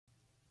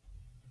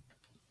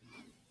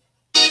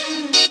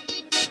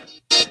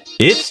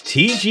It's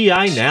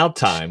TGI Now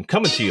time,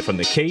 coming to you from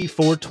the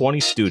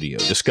K420 studio,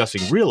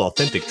 discussing real,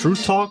 authentic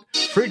truth talk,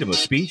 freedom of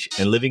speech,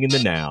 and living in the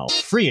now.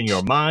 Free in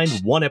your mind,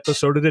 one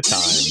episode at a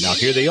time. Now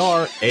here they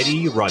are,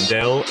 Eddie,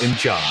 Rondell, and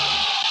John.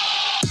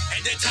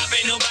 At the top,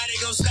 ain't nobody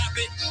gonna stop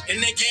it.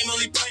 And they game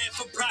only playing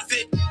for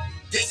profit.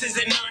 This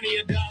isn't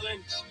Narnia,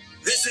 darling.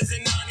 This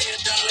isn't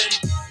Narnia,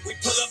 darling. We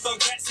pull up on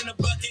cats in a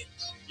bucket.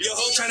 Your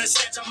hoe trying to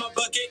snatch on my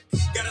bucket.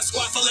 Got a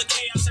squad full of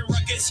chaos and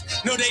ruckus.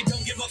 No, they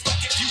don't give a fuck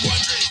if you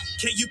wondering.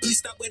 Can you please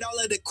stop with all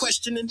of the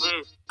questioning?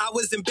 I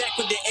wasn't back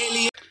with the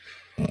alien.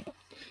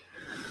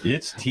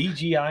 It's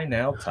TGI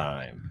Now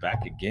time,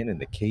 back again in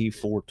the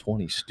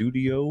K420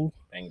 studio.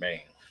 Bang,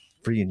 bang.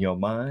 Free in your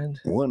mind.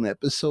 One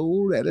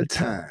episode at a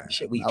time.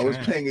 Shit, I was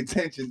paying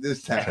attention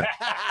this time.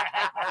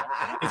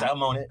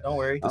 I'm on it. Don't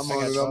worry. I'm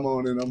on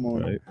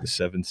it. Right, the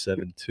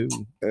 772.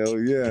 Hell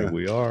yeah. Here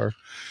we are.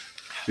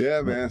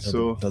 Yeah, man.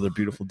 So Another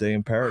beautiful day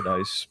in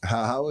paradise.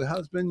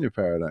 how's been your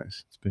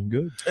paradise? It's been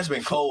good. It's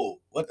been cold.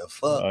 What the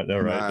fuck? I know,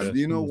 right? Nah, do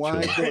you know why?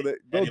 Bro, Eddie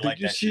did like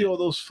you that see shit. all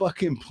those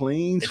fucking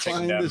planes It's taking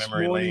flying down this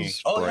memory morning? lane.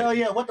 Oh, hell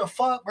yeah. What the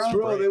fuck, bro?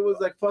 Bro, there was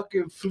like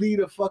fucking fleet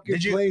of fucking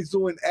Did you- planes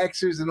doing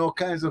X's and all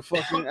kinds of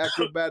fucking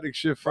acrobatic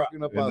shit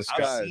fucking up in our the sky.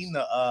 skies. I've seen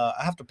I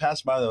have to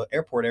pass by the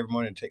airport every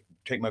morning to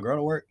take my girl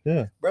to work.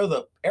 Yeah. Bro,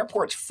 the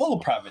airport's full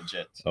of private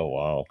jets. Oh,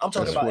 wow. I'm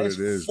talking That's about what it's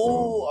it is,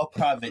 full bro. of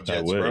private I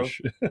jets, bro.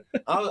 wish.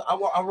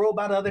 I rode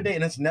by the other day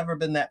and it's never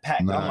been that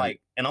packed. Nah. I'm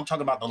like, and I'm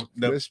talking about the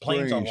They're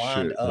planes are spraying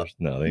lined shit. up.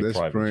 No, they ain't They're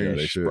private spraying jet.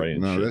 They shit.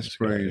 spraying No, shit. they're in the sky.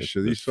 spraying It's-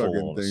 shit. These it's full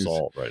fucking on things-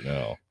 assault right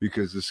now.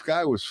 Because the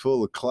sky was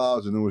full of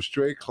clouds and it was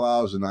straight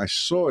clouds, and I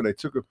saw it. I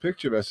took a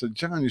picture of it. I said,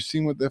 John, you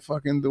seen what they're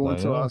fucking doing I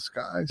to know. our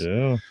skies?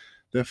 Yeah.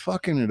 They're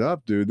fucking it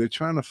up, dude. They're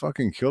trying to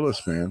fucking kill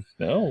us, man.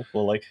 No.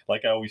 Well, like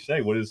I always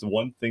say, what is the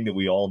one thing that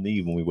we all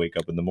need when we wake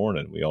up in the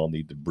morning? We all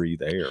need to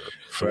breathe air.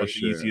 So what's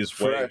the air. easiest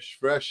way?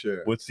 Fresh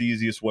air. What's the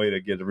easiest way to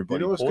get You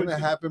everybody know what's going to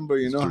poisoned? happen, but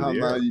you It's know through how the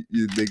now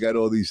air. they got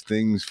all these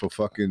things for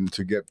fucking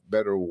to get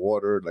better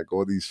water, like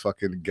all these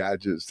fucking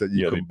gadgets that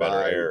you Yeah, can the better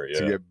buy air,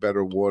 to yeah. get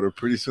better water.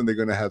 Pretty soon they're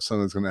going to have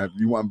something that's going to have,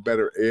 you want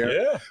better air,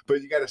 Yeah.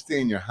 but you got to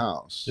stay in your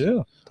house.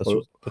 Yeah. That's Or-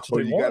 what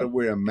Or they you got to want.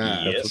 wear a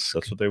mask. Yes.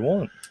 That's what they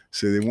want.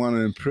 So they want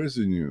to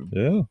imprison you.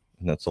 Yeah.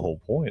 And that's the whole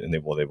point. And they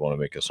want to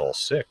make us all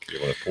sick. They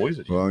want to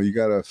poison you. Well, you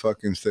got to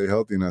fucking stay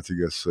healthy not to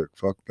get sick.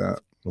 Fuck that.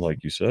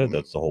 Like you said,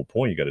 that's the whole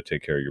point. You got to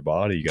take care of your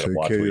body. You got to Take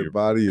watch care of where your you're.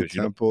 body, your 'cause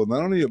you don't- temple.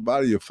 Not only your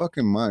body, your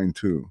fucking mind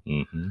too.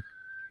 Mm-hmm.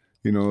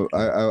 You know,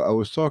 I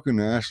was talking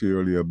to Ashley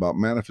earlier about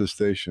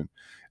manifestation.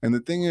 And the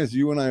thing is,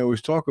 you and I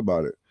always talk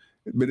about it.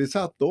 But it's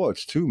our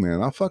thoughts too,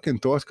 man. Our fucking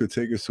thoughts could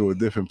take us to a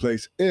different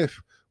place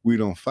if we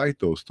don't fight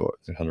those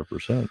thoughts.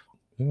 100%.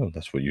 Yeah,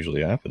 that's what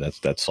usually happens.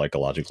 That's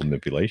psychological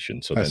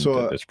manipulation. So I then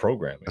saw- it's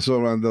programming. I saw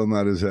Rondell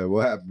nod his head.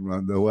 What happened,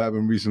 Rondell? What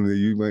happened recently?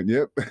 You went,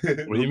 yep. What do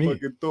you No mean?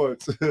 fucking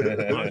thoughts.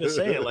 I'm just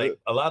saying, like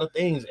a lot of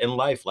things in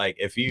life, like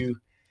if you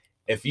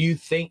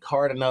think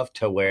hard enough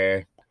to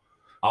where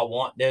I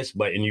want this,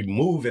 and you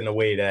move in the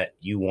way that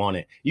you want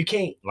it, you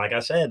can't. Like I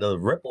said, the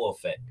ripple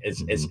effect.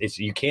 It's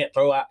you can't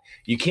throw out.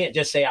 You can't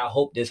just say, "I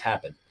hope this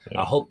happened.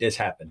 Yeah. I hope this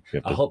happened. You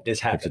have I to- hope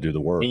this You have to happened." do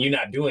the work. And you're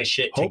not doing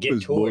shit to Hope get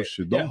is to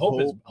bullshit. it. Don't hope,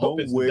 hope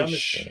don't is the dumbest wish.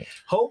 shit.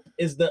 Hope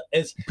is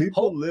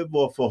People hope. live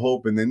off of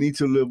hope and they need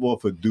to live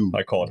off of do.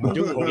 I call it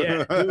Do,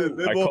 yeah, do. live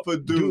I off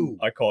of do.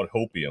 I call it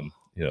hopium.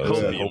 You know, it's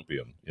the Hopium.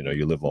 hopium. You know,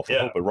 you live off of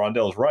Yeah. hope. But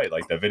Rondell's right.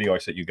 Like that video I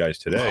sent you guys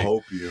today.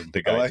 Hopium. The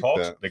I guy like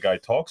talks. that. The guy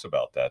talks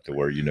about that to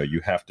where you know you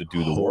have to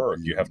do the work.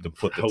 You have to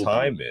put the Hopium.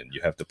 time in.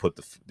 You have to put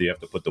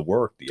the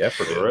work, the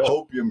effort in.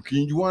 Hopium.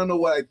 You want to know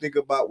what I think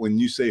about when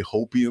you say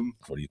hopium?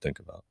 What do you think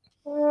about?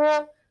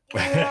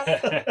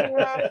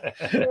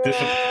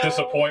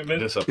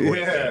 Disappointment.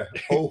 Yeah.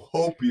 Oh,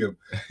 hopium.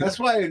 That's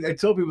why I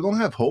tell people don't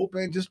have hope,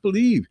 man. Just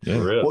believe. Yeah.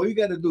 Real. All you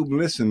got to do,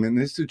 listen, man,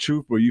 it's the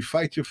truth, bro. You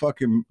fight your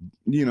fucking,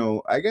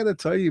 I got to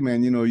tell you,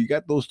 man, you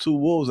got those two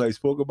wolves. I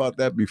spoke about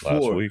that Last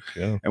before. week,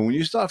 yeah. And when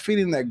you start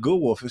feeding that good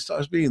wolf, it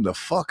starts being the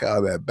fuck out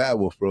of that bad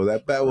wolf, bro.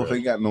 That bad wolf Right.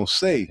 ain't got no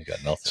say. You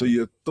got nothing. So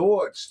your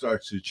thought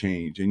starts to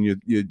change, and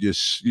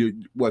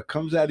what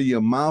comes out of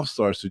your mouth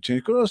starts to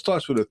change. Because it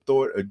starts with a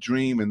thought, a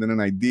dream, and then an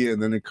idea,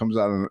 and then it comes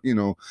out,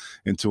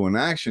 into an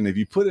action. If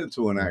you put it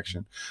into an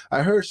action,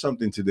 I heard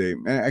something today,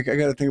 man. I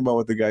got to think about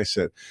what the guy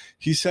said.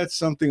 He said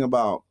something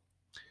about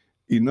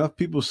enough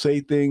people say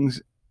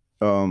things,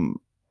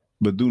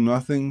 but do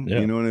nothing. Yeah.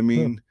 You know what I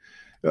mean?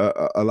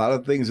 A lot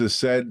of things are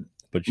said.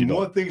 but you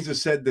More don't. things are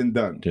said than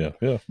done. Yeah,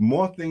 yeah.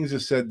 More things are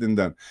said than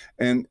done,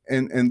 and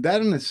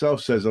that in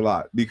itself says a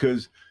lot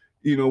because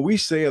we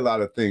say a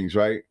lot of things,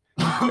 right?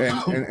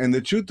 and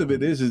the truth of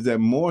it is that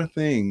more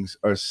things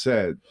are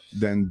said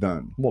than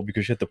done. Well,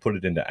 because you have to put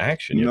it into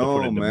action. You have to put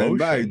it No, into man, motion.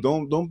 right?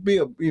 Don't be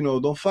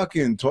don't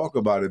fucking talk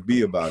about it.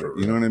 Be about it.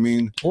 You know what I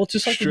mean? Well, it's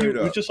just like Straight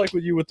up. just like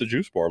with you with the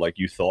juice bar. Like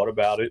you thought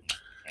about it.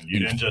 And you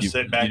didn't just You-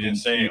 sit back you and didn't-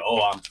 say,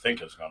 "Oh, I'm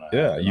thinking it's gonna."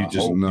 Yeah, happen." you I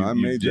just hope. No, you- I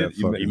you made did- that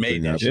you ma- fucking you made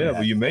thing that happen. shit. Yeah,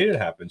 well, you made it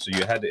happen. So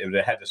you had to.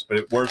 It had to.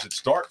 But where does it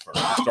start first?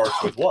 It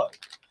starts with what?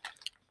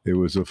 It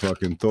was a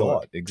fucking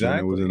thought. Exactly.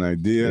 And it was an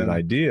idea. An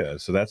idea.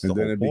 So that's and the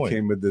then whole it point.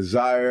 became a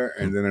desire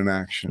and then an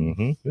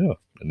action. Yeah.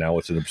 And now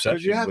it's an obsession.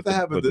 Because you have to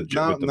have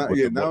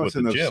now it's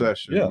an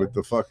obsession with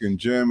the fucking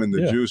gym and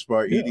the juice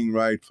bar, eating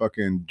right,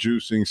 fucking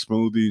juicing,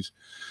 smoothies.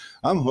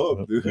 I'm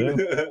hooked, dude. I'm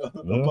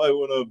probably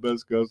one of our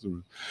best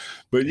customers.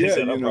 But yeah,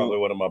 I'm probably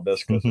one of my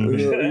best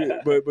customers.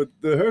 but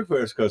her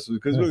first customers,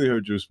 because really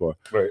her juice bar,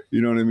 right? You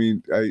know what I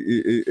mean?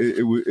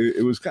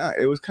 It was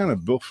kind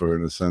of built for her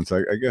in a sense.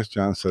 I guess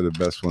John said it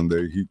best one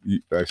day.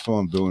 I saw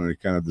him doing it. He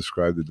kind of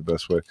described it the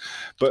best way.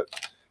 But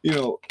you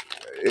know,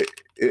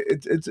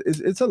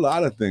 it's a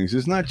lot of things.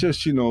 It's not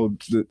just, you know,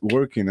 the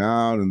working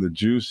out and the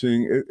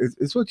juicing.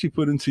 It's what you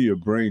put into your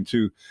brain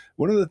too.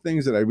 One of the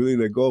things that I really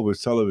let go of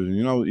was television.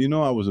 You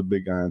know, I was a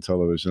big guy on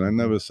television. I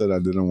never said I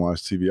didn't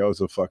watch TV. I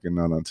was a fucking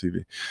nut on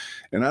TV,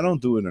 and I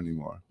don't do it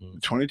anymore.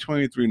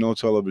 2023, no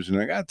television.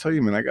 I gotta tell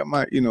you, man, I got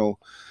my, you know,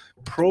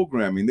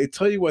 programming. They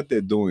tell you what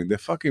they're doing. They're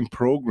fucking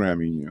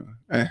programming you.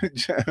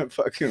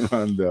 Fucking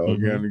Rondell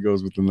again, he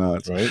goes with the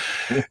nods, right?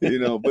 You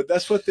know, but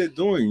that's what they're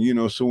doing, you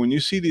know. So when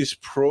you see this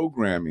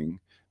programming,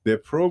 they're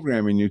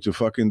programming you to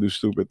fucking do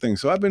stupid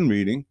things. So I've been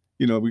reading,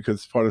 you know, because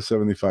it's part of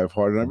 75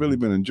 Hard, and I've really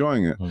been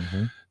enjoying it.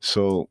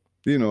 So,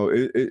 you know,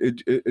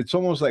 it's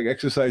almost like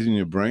exercising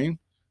your brain,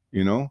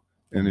 you know,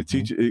 and it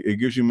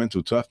gives you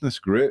mental toughness,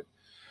 grit.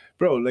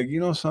 Bro, like, you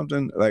know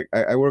something, like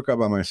I work out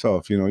by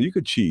myself, you know, you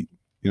could cheat.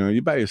 You know,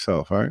 you by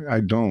yourself, right? I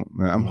don't.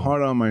 I'm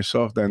harder on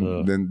myself than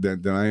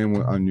I am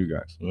on you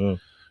guys.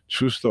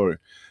 True story.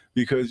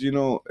 Because, you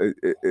know,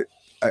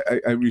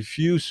 I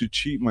refuse to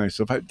cheat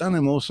myself. I've done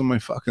it most of my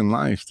fucking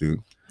life,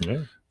 dude.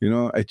 You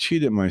know, I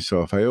cheated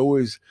myself. I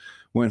always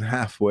went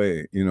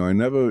halfway. You know, I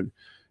never,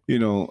 you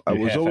know,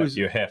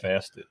 you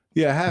half-assed it.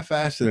 Yeah,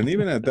 half-assed it. And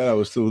even at that, I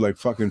was still like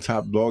fucking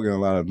top dog in a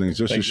lot of things,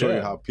 just to show you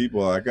how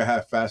people are. Like, I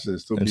half-assed it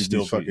and still beat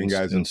these fucking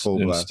guys in full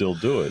blast. And still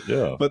do it,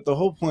 yeah. But the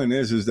whole point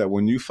is that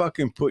when you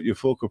fucking put your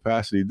full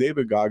capacity,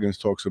 David Goggins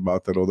talks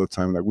about that all the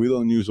time. Like, we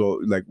don't use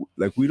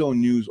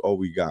all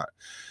we got.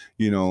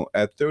 You know,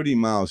 at 30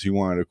 miles, he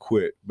wanted to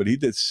quit, but he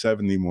did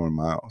 70 more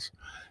miles.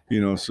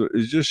 You know, so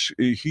it's just,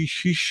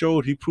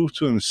 he proved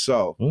to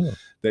himself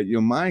that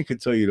your mind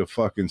could tell you to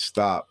fucking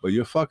stop, but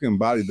your fucking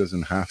body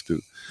doesn't have to.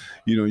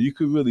 You know, you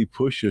could really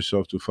push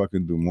yourself to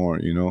fucking do more.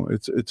 You know,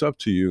 it's up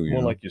to you.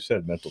 Well, like you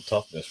said, mental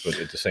toughness, but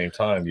at the same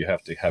time, you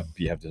have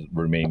to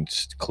remain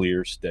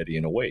clear, steady,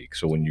 and awake.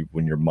 So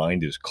when your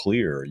mind is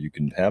clear, you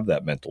can have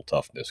that mental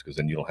toughness, because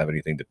then you don't have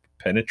anything that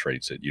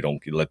penetrates it. You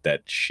don't let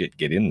that shit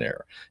get in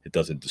there. It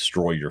doesn't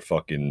destroy your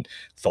fucking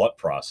thought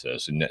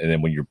process. And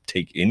then when you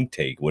take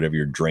intake, whatever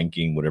you're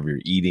drinking, whatever you're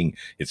eating,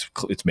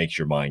 it makes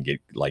your mind get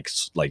like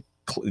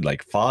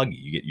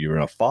foggy. You're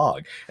in a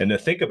fog. And to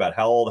think about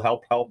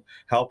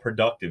how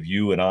productive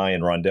you and I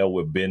and Rondell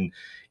have been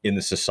in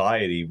the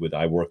society.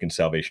 I work in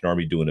Salvation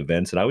Army doing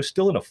events, and I was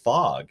still in a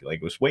fog.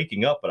 Like, I was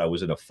waking up, but I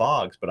was in a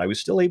fog, but I was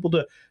still able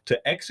to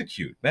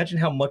execute. Imagine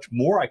how much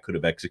more I could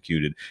have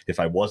executed if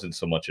I wasn't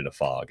so much in a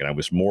fog and I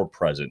was more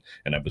present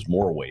and I was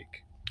more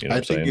awake. You know,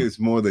 I think it's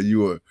more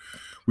that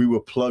we were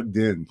plugged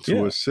in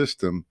to a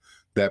system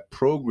that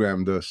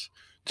programmed us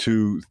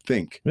to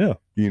think. Yeah.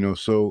 You know,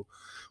 so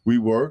we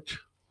worked,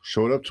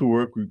 showed up to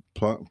work, we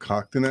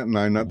clocked in at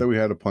 9. Not that we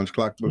had a punch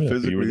clock, but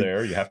physically you were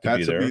there. You have to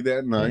be there. Had to be there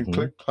at 9.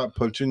 Click, clock,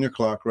 punch in your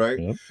clock, right?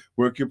 Yep.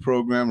 Work your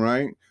program,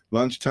 right?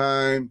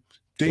 Lunchtime,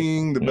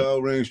 ding, the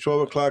bell rings,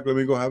 12 o'clock, let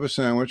me go have a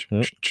sandwich.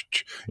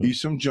 Eat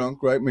some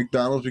junk, right?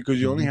 McDonald's, because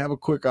you only have a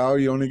quick hour,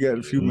 you only get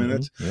a few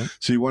minutes.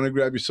 So you want to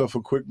grab yourself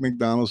a quick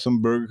McDonald's,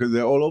 some burger, because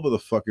they're all over the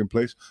fucking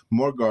place.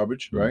 More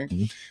garbage, right?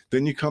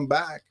 Then you come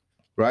back,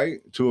 right,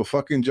 to a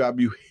fucking job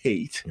you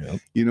hate,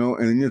 you know,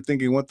 and then you're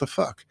thinking, what the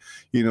fuck,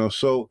 you know?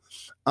 So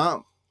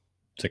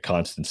it's a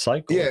constant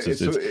cycle. Yeah,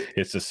 it's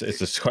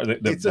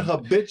a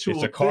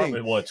habitual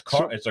thing. Well, it's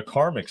a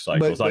karmic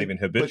cycle. It's not even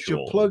habitual. But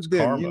you're plugged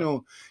in, you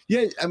know.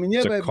 Yeah, I mean, you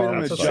ever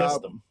been in a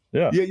job?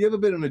 Yeah, you ever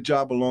been in a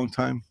job a long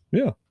time?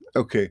 Yeah.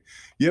 Okay.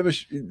 You ever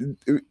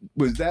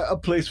was that a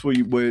place where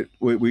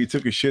you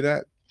took a shit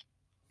at?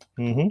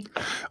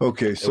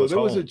 Okay, so there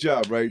was a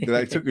job, right, that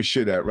I took a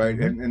shit at, right,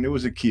 and it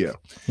was a Kia,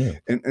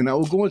 and I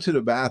was going to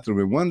the bathroom,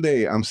 and one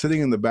day I'm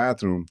sitting in the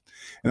bathroom,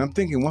 and I'm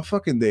thinking, what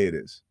fucking day it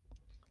is?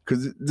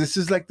 Because this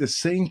is like the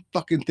same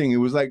fucking thing. It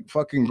was like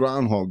fucking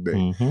Groundhog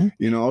Day.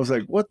 You know, I was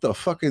like, what the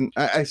fucking...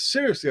 I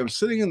seriously, I'm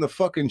sitting in the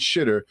fucking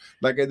shitter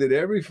like I did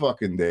every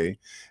fucking day.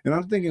 And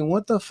I'm thinking,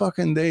 what the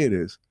fucking day it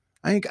is?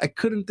 I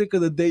couldn't think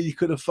of the day you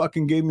could have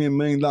fucking gave me $1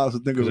 million to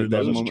think of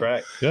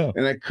it.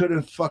 And I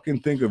couldn't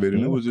fucking think of it.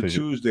 And it was a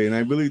Tuesday, and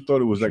I really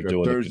thought it was like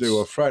a Thursday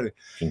or a Friday.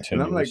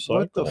 And I'm like,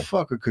 what the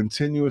fuck? A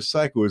continuous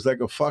cycle. It's like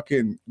a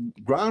fucking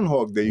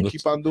Groundhog Day. You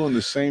keep on doing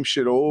the same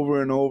shit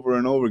over and over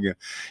and over again.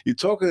 You're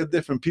talking to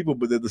different people,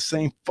 but they're the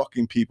same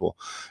fucking people.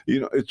 You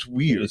know, it's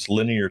weird. It's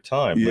linear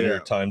time. Yeah. Linear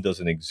time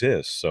doesn't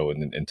exist. So,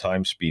 and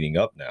time's speeding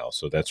up now.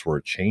 So that's where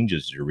it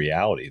changes your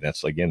reality.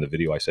 That's, again, the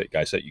video I sent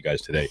you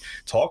guys today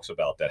talks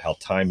about that, how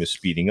time is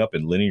speeding up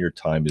and linear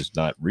time is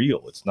not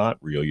real. It's not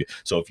real.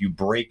 So if you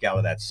break out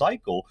of that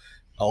cycle,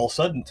 all of a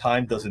sudden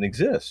time doesn't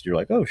exist. You're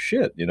like, oh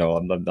shit, you know,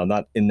 I'm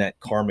not in that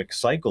karmic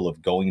cycle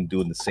of going and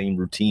doing the same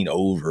routine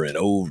over and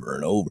over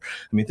and over.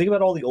 I mean, think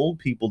about all the old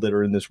people that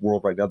are in this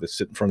world right now that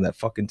sit in front of that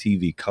fucking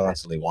TV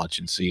constantly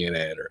watching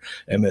CNN or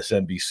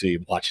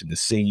MSNBC, watching the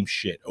same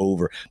shit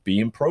over,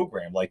 being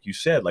programmed, like you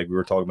said, like we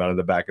were talking about in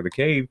the back of the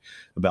cave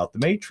about the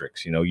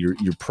Matrix. You know, you're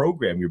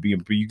programmed. You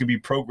can be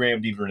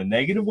programmed either in a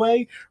negative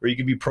way or you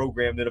can be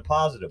programmed in a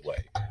positive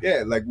way.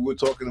 Yeah, like we were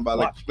talking about,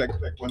 like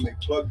when they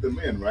plugged them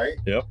in, right?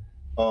 Yep.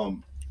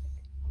 Go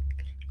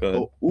ahead.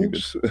 Oh,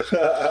 oops.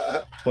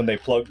 When they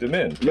plugged them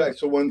in. Right.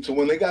 So when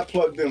they got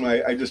plugged in,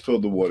 I just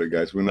filled the water,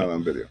 guys. We're not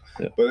on video.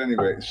 Yeah. But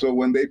anyway, so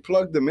when they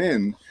plugged them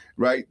in,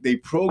 right, they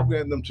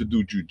programmed them to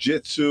do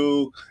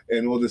jujitsu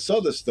and all this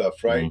other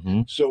stuff, right?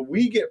 Mm-hmm. So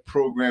we get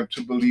programmed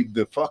to believe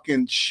the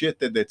fucking shit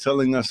that they're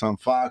telling us on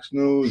Fox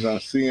News, on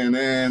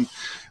CNN,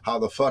 how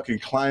the fucking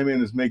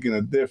climate is making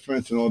a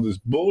difference and all this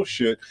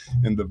bullshit,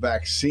 and the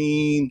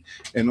vaccine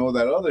and all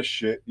that other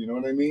shit. You know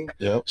what I mean?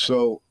 Yep.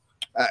 So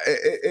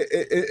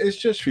it's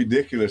just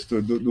ridiculous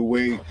the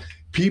way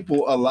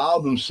people allow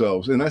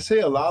themselves, and I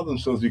say allow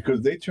themselves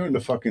because they turn the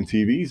fucking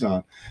TVs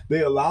on.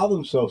 They allow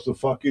themselves to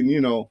fucking,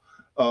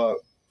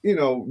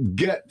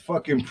 get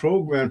fucking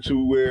programmed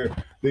to where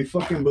they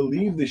fucking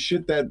believe the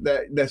shit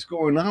that's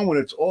going on when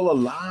it's all a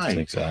lie.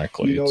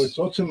 Exactly. You know, it's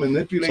all to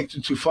manipulate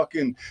you to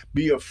fucking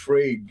be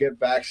afraid, get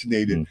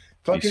vaccinated,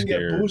 fucking get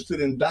boosted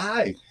and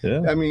die.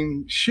 Yeah. I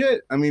mean,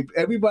 shit. I mean,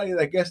 everybody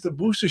that gets the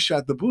booster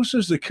shot, the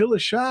booster's the killer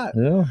shot.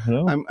 Yeah.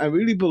 I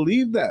really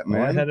believe that, man.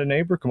 Well, I had a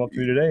neighbor come up to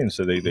me today and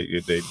said they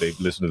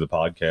listened to the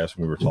podcast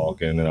when we were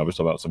talking, and I was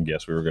talking about some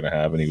guests we were going to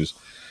have, and he was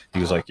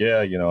like, yeah,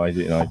 I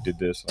did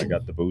this. I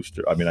got the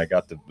booster. I mean, I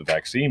got the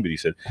vaccine, but he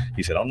said,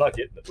 I'm not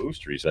getting the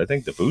booster. He said, I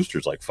think the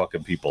booster's like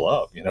fucking people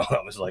up. You know,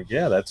 I was like,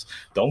 yeah,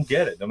 don't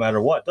get it no matter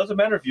what. Doesn't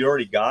matter if you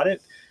already got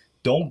it.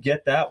 Don't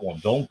get that one.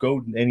 Don't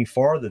go any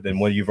farther than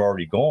where you've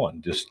already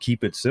gone. Just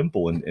keep it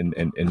simple, and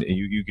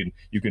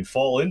you can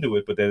fall into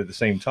it, but then at the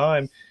same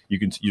time,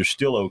 you're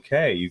still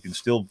okay. You can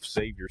still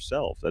save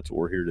yourself. That's what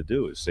we're here to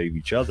do, is save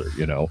each other.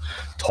 You know,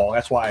 talk.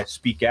 That's why I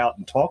speak out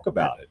and talk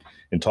about it.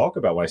 And talk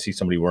about when I see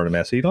somebody wearing a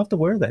mask. You don't have to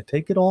wear that.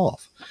 Take it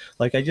off.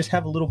 Like, I just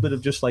have a little bit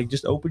of just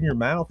open your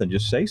mouth and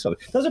just say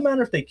something. Doesn't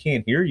matter if they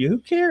can't hear you. Who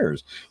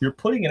cares? You're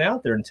putting it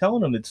out there and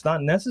telling them it's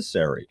not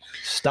necessary.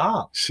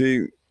 Stop.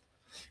 See,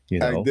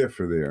 I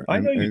differ there. I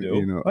know you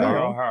do. I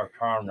don't have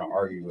time to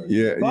argue with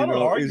you. Yeah,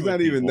 it's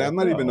not even that. I'm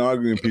not even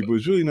arguing with people.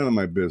 It's really none of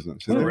my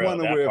business. And they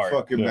want to wear a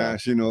fucking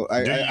mask. You know,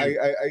 I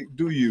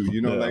do you.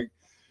 You know, like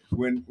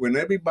when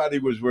everybody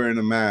was wearing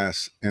a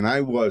mask and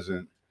I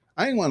wasn't.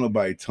 I didn't want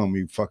nobody tell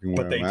me fucking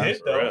wear a mask. But they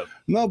did, though.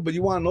 No, but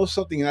you want to know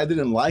something? I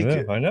didn't like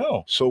it. I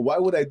know. So why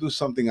would I do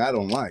something I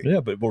don't like?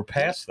 Yeah, but we're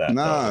past that.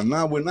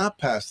 Nah, we're not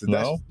past it.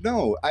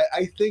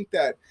 I think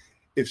that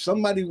if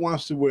somebody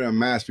wants to wear a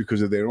mask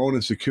because of their own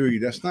insecurity,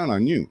 that's not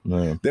on you.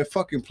 No. They're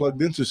fucking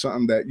plugged into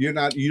something that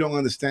you don't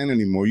understand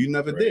anymore. You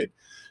never did.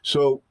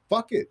 So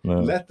fuck it.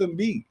 No. Let them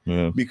be.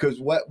 Yeah. Because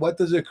what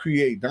does it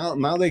create?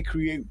 Now they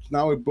create.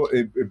 Now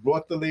it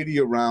brought the lady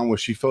around where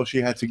she felt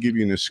she had to give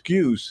you an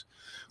excuse,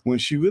 when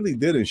she really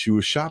didn't. She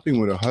was shopping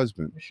with her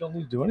husband. She don't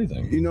need to do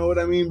anything. You know what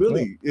I mean?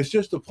 Really, it's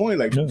just the point.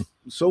 Like,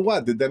 so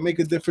what? Did that make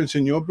a difference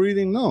in your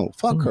breathing? No.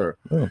 Fuck her.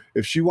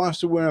 If she wants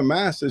to wear a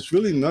mask, it's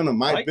really none of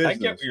my business. I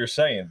get what you're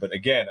saying, but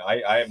again,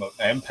 I am an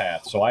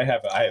empath, so I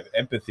have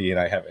empathy, and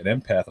I have an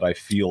empath, and I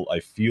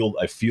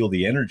feel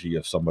the energy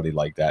of somebody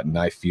like that, and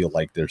I feel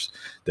like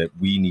that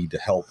we need to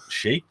help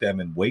shake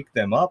them and wake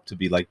them up to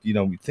be like,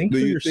 think for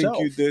yourself.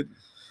 Do you think you did?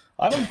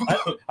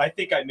 I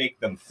think I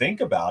make them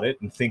think about it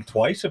and think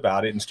twice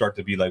about it and start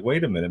to be like,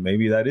 wait a minute,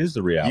 maybe that is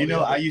the reality.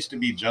 I used to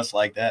be just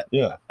like that.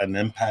 Yeah. An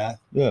empath.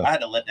 Yeah. I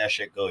had to let that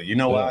shit go. You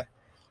know why?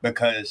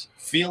 Because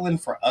feeling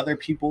for other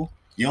people,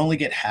 you only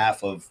get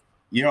half of,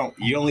 you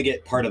only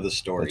get part of the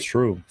story. That's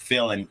true.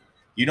 Feeling.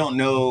 You don't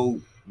know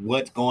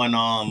what's going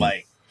on.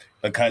 Like,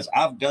 because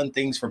I've done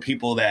things for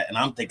people and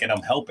I'm thinking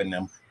I'm helping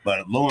them.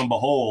 But lo and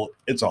behold,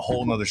 it's a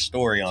whole nother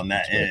story on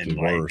that end.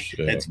 Worse,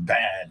 it's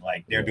bad.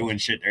 Like, they're doing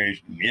shit there.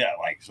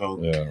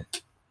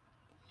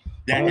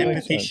 That That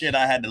empathy shit,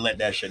 I had to let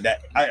that shit.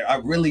 That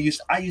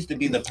I used to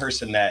be the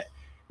person that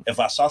if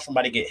I saw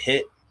somebody get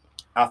hit,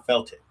 I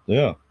felt it.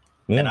 Yeah.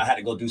 And I had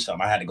to go do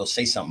something. I had to go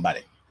say something about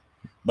it.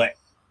 But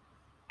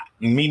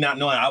me not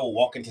knowing, I will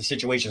walk into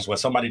situations where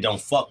somebody done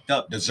fucked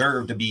up,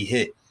 deserve to be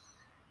hit.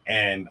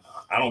 And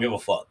I don't give a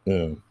fuck.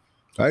 Yeah.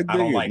 I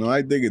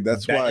dig it.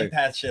 That's why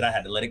empath shit, I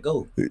had to let it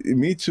go.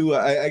 Me too.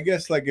 I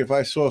guess like if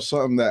I saw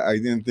something that I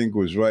didn't think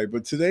was right,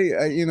 but today,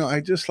 I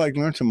just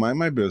learned to mind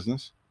my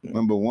business. Yeah.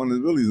 Number one,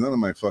 it really is none of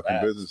my fucking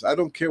business. I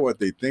don't care what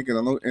they think,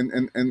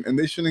 and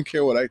they shouldn't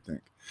care what I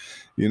think.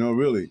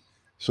 Really.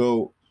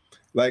 So,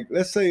 like,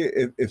 let's say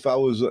if I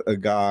was a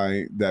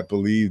guy that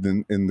believed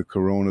in the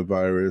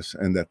coronavirus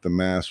and that the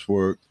mask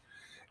worked,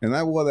 and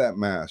I wore that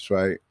mask,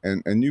 right?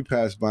 And you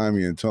passed by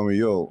me and told me,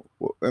 yo,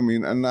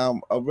 and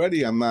now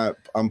already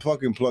I'm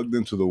fucking plugged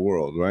into the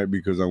world, right?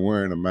 Because I'm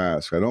wearing a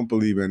mask. I don't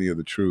believe any of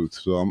the truth.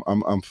 So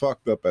I'm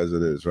fucked up as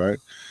it is, right?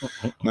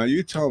 Now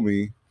you tell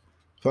me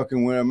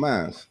fucking wear a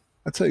mask.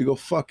 I tell you, go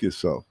fuck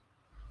yourself.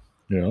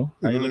 You know?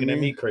 Now You you know looking what I at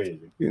me mean? crazy.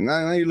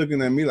 Now you're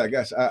looking at me like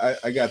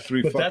I got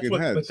three fucking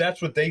heads. But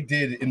that's what they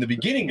did in the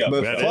beginning of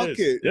But it. fuck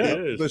it.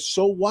 Yeah. But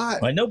so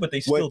what? I know, but they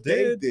still What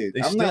they did. did.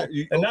 They I'm still, not.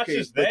 and not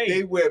just but they.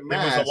 they wear was a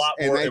masks, lot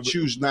and more- I it was-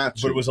 choose not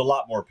to. But it was a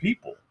lot more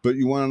people. But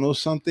you want to know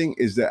something?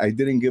 Is that I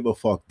didn't give a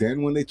fuck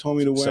then when they told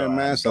me to wear So a I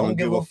mask. I don't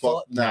give a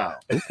fuck now.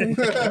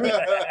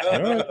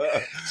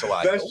 So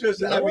I That's don't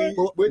just. I know. mean,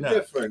 we're No.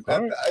 different.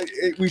 All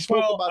right. We spoke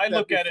Well, about I that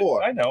look at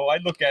before. it. I know. I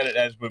look at it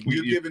as when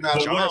You're giving out.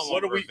 But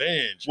what do we?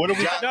 revenge? What do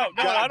we? No,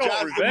 I don't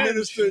John's revenge. the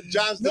minister.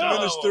 John's the No,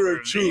 minister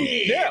of truth.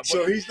 Yeah,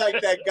 So he's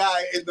like that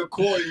guy in the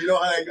corner, you know,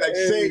 like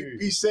Hey.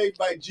 be saved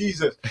by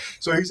Jesus.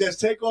 So he says,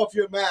 take off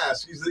your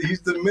mask.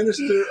 He's the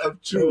minister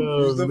of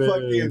truth. He's the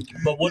fucking.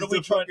 But what are he's we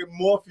the trying? fucking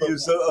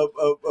Morpheus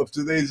of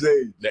today's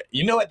age.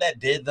 You know what that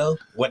did though?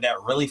 What that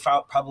really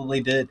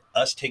probably did?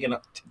 Us taking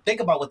up. Think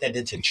about what that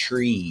did to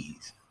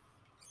trees.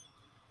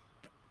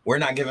 We're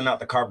not giving out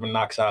the carbon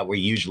monoxide we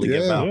usually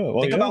give Yeah. out. Yeah,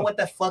 well, Think yeah. about what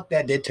the fuck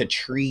that did to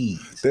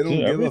trees. They don't Yeah,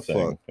 give a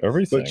everything. fuck.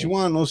 Everything. But you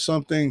want to know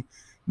something?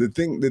 The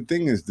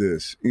thing is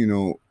this, you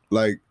know,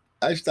 like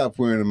I stopped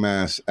wearing a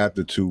mask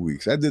after 2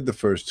 weeks. I did the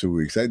first 2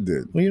 weeks. I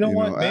did. Well, you know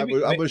what?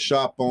 Maybe- I'm a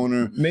shop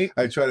owner. May-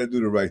 I try to do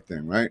the right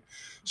thing, right?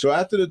 So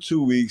after the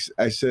 2 weeks,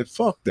 I said,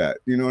 fuck that.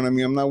 You know what I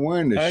mean? I'm not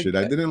wearing this shit.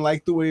 I didn't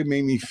like the way it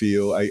made me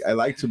feel. I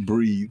like to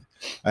breathe.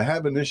 I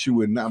have an issue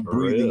with not For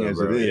breathing real, as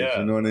bro. it is. Yeah,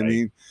 you know what I right.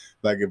 mean?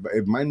 Like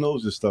if my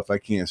nose is stuff, I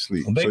can't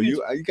sleep. Well, So maybe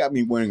you got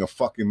me wearing a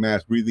fucking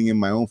mask, breathing in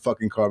my own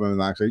fucking carbon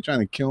monoxide. You trying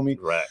to kill me?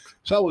 Right.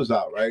 So I was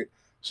out, right?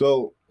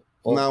 So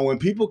Well- now when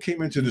people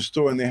came into the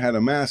store and they had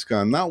a mask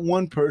on, not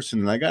one person,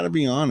 and I got to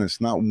be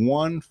honest, not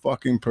one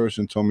fucking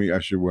person told me I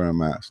should wear a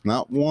mask.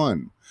 Not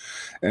one.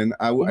 And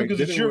I Well, I because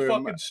it's didn't your wear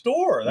a fucking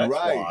store. That's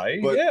right. why.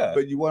 But, yeah.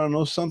 But you want to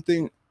know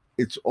something?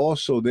 It's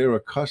also they're a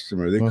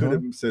customer. They could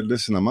have said,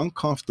 "Listen, I'm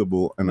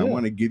uncomfortable, and I Yeah.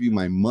 want to give you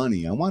my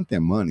money. I want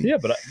their money." yeah,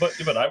 but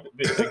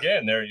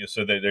again, there you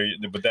so there.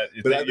 But that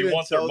But I you didn't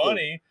want their tell them.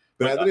 money.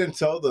 But I didn't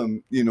tell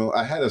them. You know,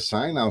 I had a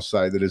sign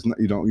outside that is not.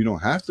 You don't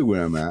have to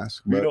wear a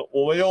mask. We But don't,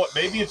 well, you know what?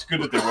 Maybe it's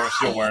good that they're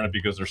still wearing it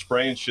because they're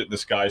spraying shit in the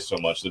sky so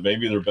much that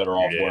maybe they're better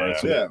off wearing it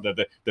so Yeah.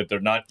 that they're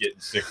not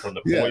getting sick from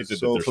the yeah, poison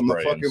so that from they're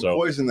the spraying. fucking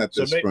poison that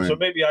they're spraying. So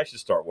maybe I should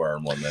start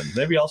wearing one then.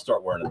 Maybe I'll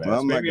start wearing a mask.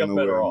 Well, I'm maybe not I'm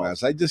gonna better wear a off.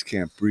 mask. I just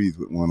can't breathe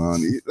with one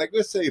on. Like,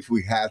 let's say if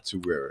we had to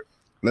wear it.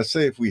 Let's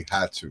say if we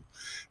had to,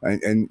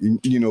 and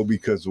you know,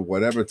 because of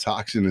whatever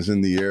toxin is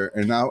in the air,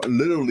 and now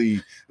literally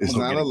it's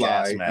We'll not get a a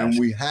gas lie, mask. and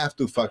we have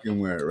to fucking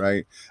wear it,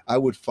 right? I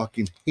would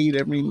fucking hate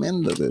every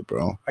minute of it,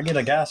 bro. I get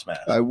a gas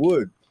mask. I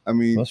would. I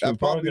mean, Plus, I we're probably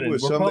probably gonna,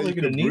 would. we're Somebody probably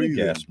could gonna need a breathe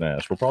in. gas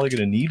mask. We're probably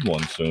gonna need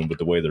one soon, but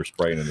the way they're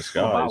spraying in the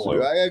sky. buy so-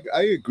 one.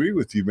 I agree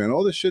with you, man.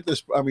 All the shit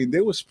that's, I mean, they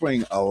were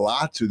spraying a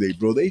lot today,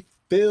 bro. They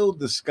filled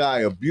the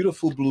sky, a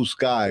beautiful blue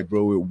sky,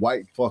 bro, with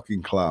white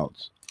fucking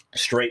clouds.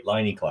 Straight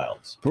liney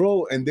clouds.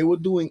 Bro, and they were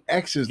doing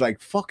X's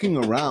like fucking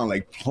around,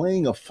 like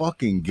playing a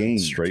fucking game.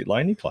 Straight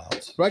liney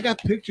clouds. Bro, I got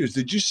pictures.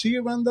 Did you see it,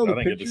 Randall? I The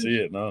didn't get to pictures? see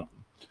it. No.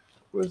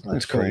 Where's my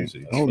It's phone?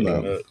 crazy. Hold It's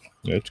on. fucking-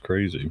 It's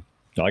crazy.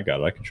 I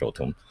got it. I can show it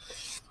to them.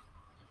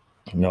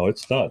 No,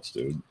 it's nuts,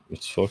 dude.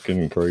 It's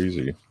fucking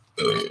crazy.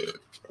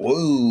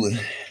 Whoa.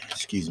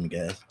 Excuse me,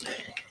 guys.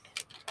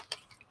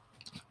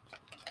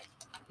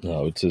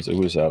 No, it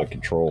was out of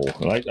control.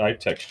 And I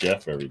text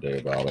Jeff every day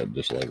about it,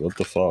 just like, what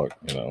the fuck,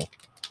 you know?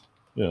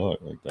 Yeah, look,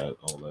 like that,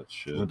 all that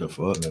shit. What the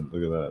fuck? And then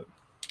look at that.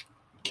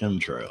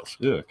 Chemtrails.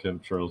 Yeah,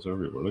 chemtrails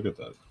everywhere. Look at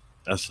that.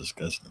 That's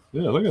disgusting.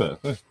 Yeah, look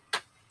at that. Hey.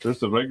 There's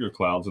the regular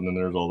clouds, and then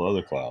there's all the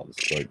other clouds.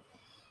 It's like,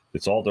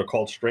 they're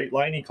called straight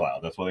liney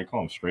clouds. That's why they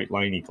call them straight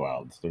liney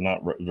clouds. They're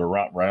not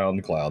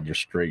round clouds. They're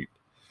straight.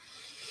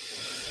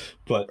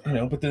 But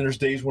then there's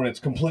days when it's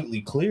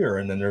completely clear,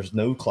 and then there's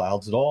no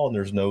clouds at all, and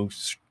there's no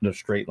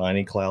straight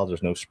lining clouds.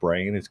 There's no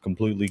spraying. It's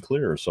completely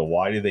clear. So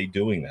why are they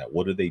doing that?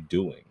 What are they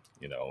doing?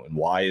 And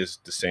why is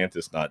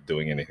DeSantis not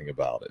doing anything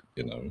about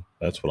it?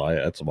 That's what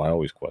I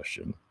always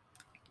question.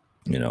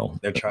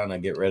 They're trying to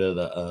get rid of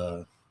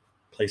the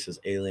places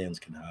aliens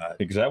can hide.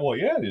 Exactly. Well,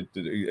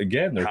 yeah.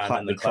 Again, they're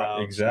Hide in the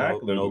clouds.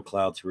 exactly. No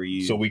clouds for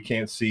you. So we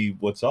can't see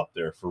what's up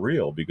there for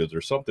real because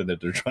there's something that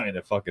they're trying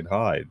to fucking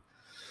hide.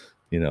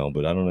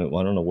 But I don't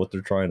know what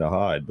they're trying to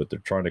hide, but they're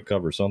trying to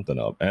cover something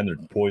up, and they're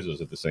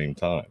poisonous at the same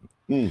time.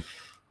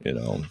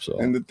 So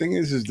And the thing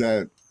is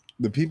that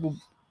the people,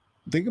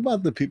 think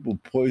about the people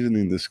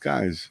poisoning the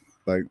skies.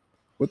 Like,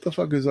 what the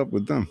fuck is up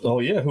with them? oh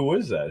yeah, who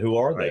is that? Who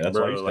are they? Like, That's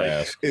bro, what I used like- to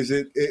ask. Is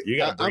it? You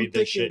gotta I'm breathe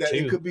this thinking shit, that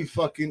it too. could be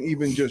fucking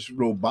even just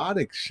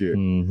robotic shit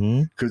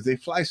Mm-hmm. because they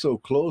fly so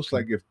close.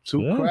 Like if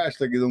two Yeah. crash,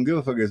 like they don't give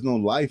a fuck. There's no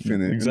life in it.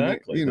 And they-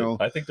 Exactly. you know.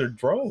 I think they're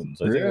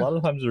drones. I think Yeah. a lot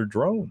of times they're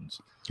drones.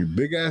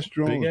 Big ass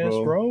drones, Big ass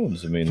bro.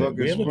 drones. I mean, Fucking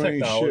we have the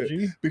spraying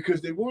technology.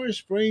 Because they weren't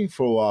spraying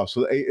for a while,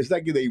 so it's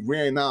like they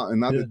ran out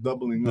and now they're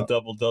doubling The up.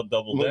 double down.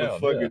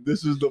 Motherfucker, Yeah.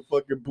 this is the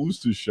fucking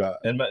booster shot.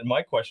 And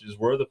my question is,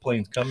 where are the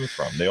planes coming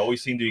from? They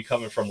always seem to be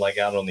coming from like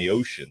out on the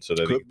ocean. So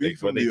that Could be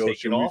from the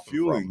ocean,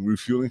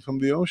 refueling from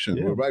the ocean.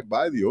 Yeah. We're right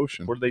by the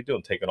ocean. What are they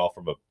doing? Taking off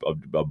from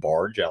a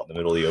barge out in the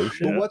middle of the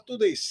ocean? But what do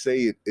they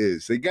say it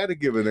is? They got to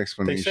give an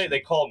explanation. They say they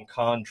call them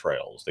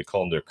contrails. They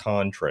call them their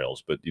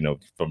contrails, but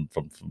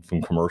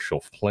from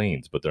commercial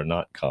planes. But they're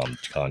not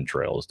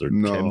contrails. They're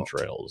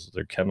chemtrails.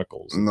 They're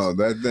chemicals. No,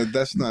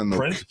 that's not no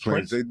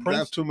planes.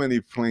 Not too many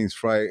planes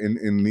fly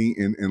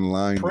in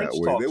line Prince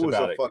that way. There was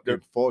a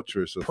fucking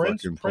fortress of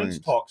Prince, fucking Prince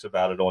planes. talks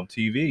about it on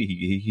TV.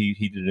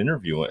 He did an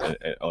interview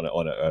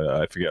on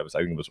I forget. I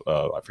think it was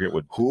I forget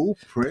what. Who?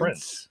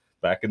 Prince.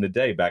 Back in the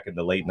day, back in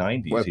the late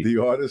 90s. What, the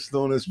artist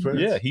known as Prince?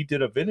 Yeah, he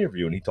did an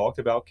interview and he talked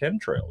about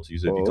chemtrails. He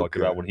said he talked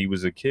about when he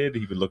was a kid,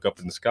 he would look up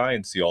in the sky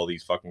and see all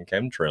these fucking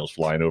chemtrails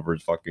flying over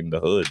his fucking the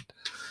hood.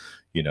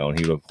 And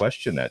he would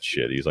question that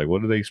shit. He's like,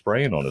 what are they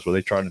spraying on us? What are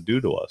they trying to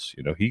do to us?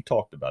 He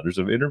talked about it. There's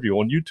an interview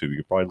on YouTube. You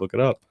could probably look it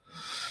up.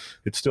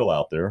 It's still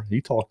out there. He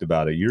talked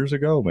about it years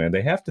ago, man.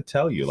 They have to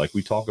tell you, like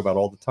we talk about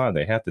all the time.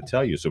 They have to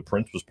tell you. So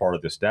Prince was part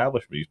of the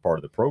establishment. He's part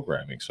of the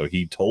programming. So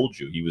he told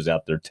you. He was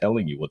out there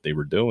telling you what they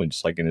were doing,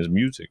 just like in his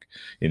music,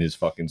 in his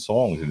fucking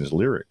songs, in his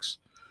lyrics.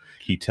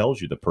 He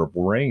tells you the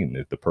purple rain,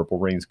 that the purple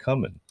rain's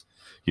coming.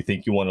 You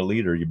think you want a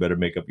leader, you better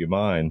make up your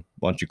mind.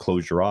 Why don't you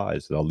close your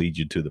eyes and I'll lead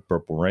you to the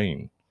purple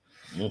rain.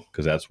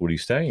 Because that's what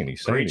he's saying.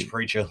 He's saying,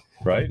 preacher.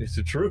 Right? It's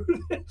the truth.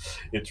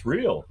 It's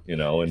real,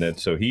 and then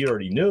so he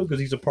already knew because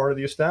he's a part of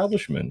the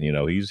establishment.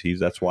 He's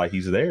that's why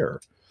he's there.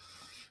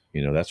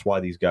 That's why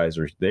these guys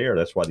are there.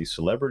 That's why these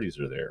celebrities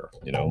are there.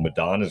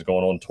 Madonna's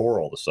going on tour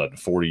all of a sudden,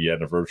 40th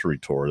anniversary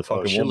tour. The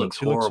fucking woman, looks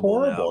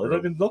horrible. Now, it doesn't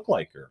even look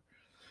like her.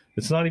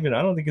 It's not even.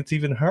 I don't think it's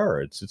even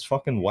her. It's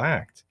fucking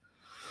whacked.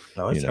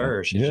 No, it's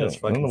her. She's just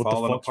fucking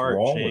falling apart.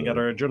 She ain't got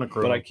her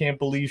adrenochrome. But I can't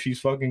believe she's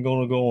fucking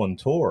going to go on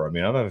tour. I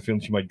mean, I have a feeling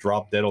she might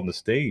drop dead on the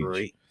stage.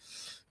 Right.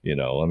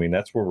 I mean,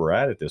 that's where we're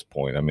at this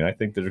point. I mean, I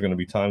think there's going to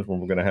be times when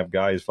we're going to have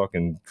guys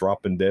fucking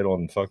dropping dead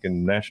on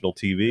fucking national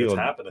TV. It's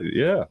happening.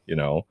 Yeah, and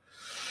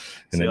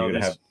then you're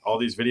going to have all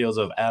these videos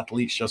of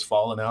athletes just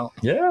falling out.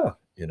 Yeah.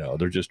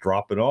 They're just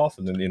dropping off,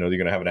 and then they're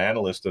going to have an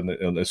analyst, and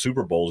the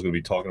Super Bowl is going to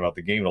be talking about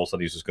the game, and all of a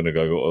sudden he's just going to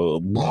go.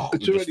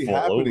 It's already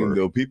happening,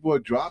 though. People are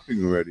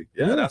dropping already.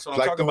 Yeah, that's what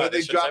I'm talking about.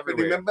 They drop it.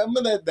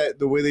 Remember that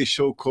the way they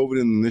showed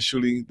COVID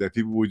initially, that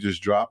people were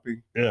just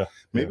dropping. Yeah,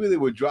 maybe they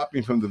were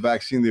dropping from the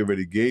vaccine they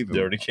already gave them.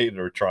 They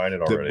were trying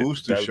it already. The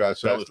booster shot.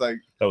 So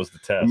that was the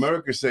test.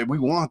 America said we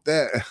want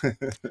that.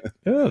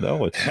 Yeah, that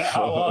was.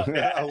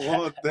 I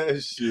want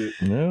that shit.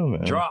 No,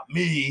 man. Drop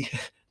me.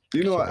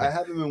 I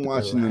haven't been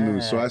watching the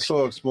news, so I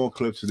saw a small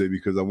clip today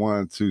because I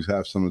wanted to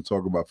have something to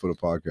talk about for the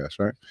podcast,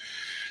 right?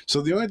 So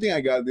the only thing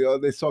I got,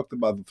 they talked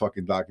about the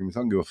fucking documents.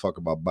 I don't give a fuck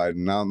about Biden.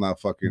 Now, not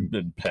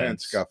fucking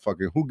Pence got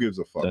fucking, who gives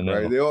a fuck,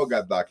 right? They all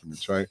got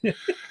documents, right?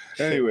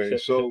 Anyway,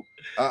 so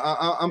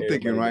I'm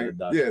thinking, right?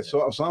 Yeah,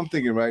 so I'm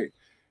thinking, right?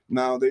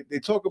 Now, they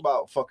talk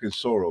about fucking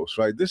Soros,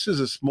 right? This is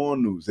a small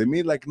news. They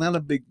made like not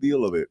a big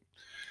deal of it.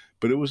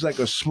 But it was like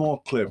a small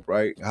clip,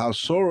 right? How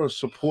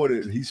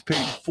Soros he's paid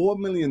 $4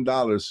 million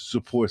to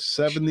support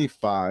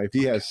 75.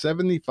 He has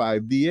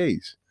 75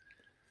 DAs.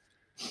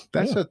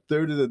 That's a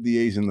third of the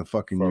DAs in the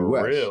fucking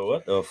U.S. For real?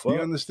 What the fuck? You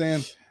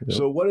understand? Yep.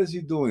 So what is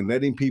he doing?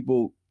 Letting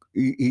people...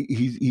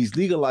 He's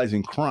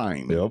legalizing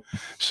crime. Yep.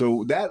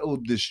 So that will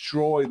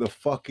destroy the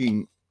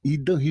fucking...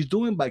 He's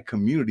doing by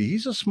community.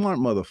 He's a smart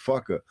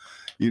motherfucker.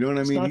 You know what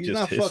I mean?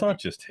 It's not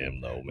just him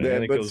though, man. Yeah,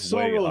 it but goes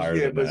way higher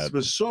than that.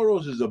 But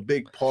Soros is a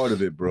big part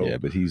of it, bro. Yeah,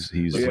 but he's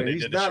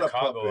not a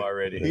puppet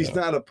already. He's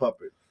not a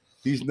puppet.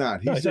 He's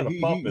not. He's not a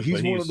puppet,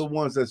 he's but one of the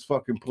ones that's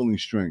fucking pulling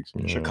strings.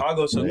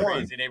 Chicago's so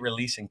crazy they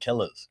releasing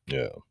killers.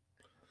 Yeah.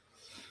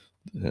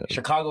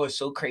 Chicago is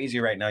so crazy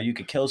right now. You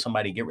could kill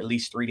somebody, get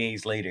released 3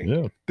 days later.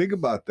 Yeah. Think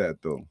about that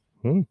though.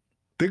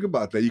 Think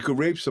about that. You could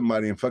rape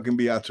somebody and fucking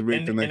be out to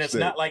rape the next day. And it's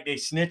not like they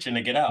snitching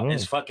to get out.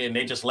 It's fucking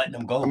they just letting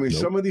them go. I mean,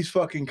 some of these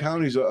fucking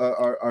counties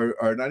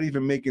are not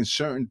even making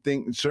certain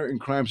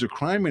crimes a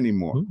crime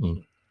anymore.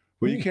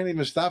 Where you can't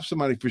even stop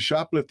somebody for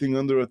shoplifting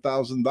under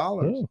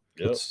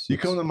 $1,000. You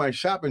come to my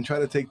shop and try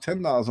to take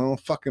 $10, I'll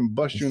fucking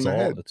bust you in the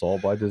head. It's all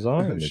by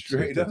design.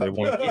 Straight up. They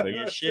want you to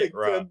get shit take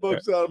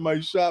 $10 out of my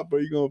shop,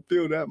 but you're gonna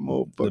feel that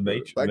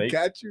motherfucker. I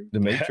catch you. The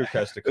matrix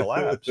has to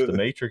collapse. The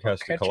matrix has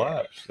to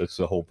collapse. That's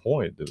the whole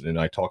point. And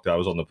I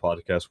was on the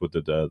podcast with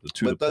the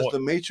two. But does the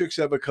matrix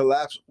ever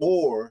collapse,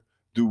 or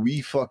do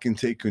we fucking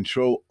take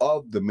control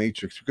of the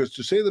matrix? Because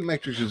to say the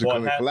matrix is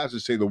going to collapse, to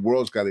say the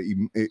world's got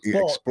to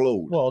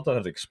explode. Well, it doesn't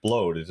have to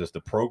explode. It's just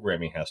the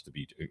programming has to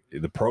be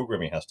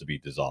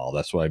dissolved.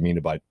 That's what I mean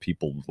about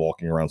people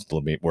walking around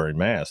still wearing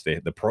masks. They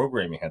have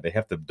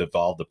to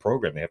devolve the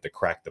program. They have to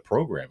crack the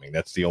programming.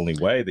 That's the only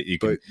way that you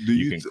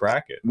can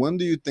crack it. When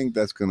do you think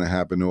that's going to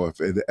happen, or if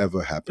it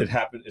ever happens?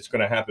 It's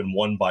going to happen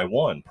one by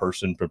one,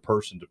 person to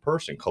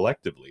person,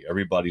 collectively.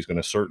 Everybody's going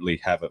to certainly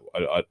have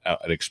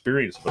an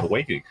experience of an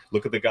awakening. Look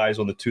Look at the guys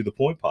on the To The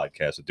Point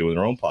podcast that doing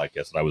their own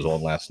podcast that I was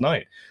on last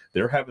night.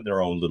 They're having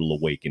their own little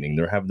awakening.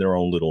 They're having their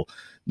own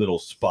little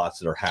spots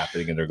that are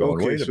happening, and they're going,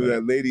 okay, wait a so minute.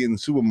 that lady in the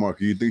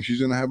supermarket, you think she's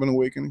going to have an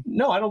awakening?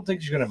 No, I don't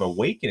think she's going to have an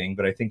awakening,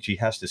 but I think she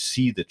has to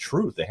see the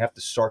truth. They have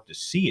to start to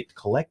see it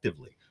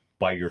collectively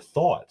by your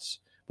thoughts.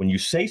 When you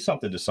say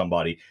something to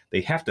somebody,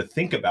 they have to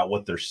think about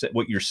what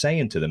you're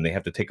saying to them. They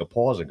have to take a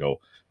pause and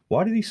go,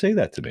 why did he say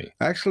that to me?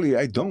 Actually,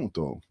 I don't,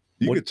 though.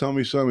 You What- could tell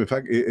me something.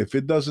 If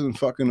it doesn't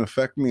fucking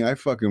affect me, I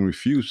fucking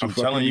refuse to I'm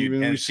fucking telling you,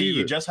 even and receive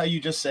see, it. just how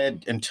you just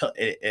said, until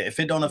if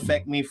it don't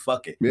affect me,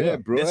 fuck it. Yeah,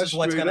 bro. This that's is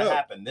what's straight gonna up.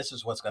 happen. This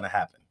is what's gonna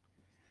happen.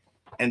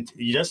 And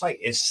just like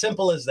as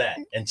simple as that,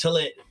 until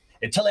it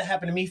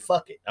happened to me,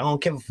 fuck it. I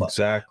don't give a fuck.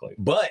 Exactly.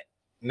 But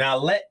now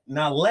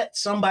let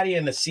somebody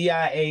in the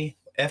CIA,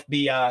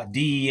 FBI,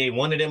 DEA,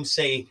 one of them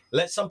say,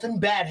 let something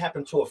bad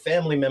happen to a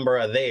family member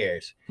of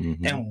theirs,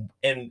 Mhm.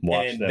 and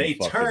Watch them they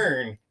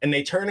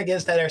fucking- turn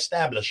against that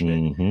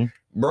establishment, Mhm.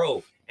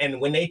 bro. And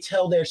when they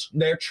tell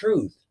their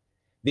truth,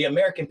 the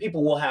American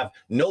people will have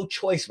no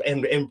choice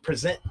and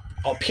present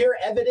pure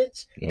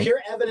evidence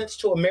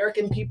to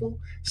American people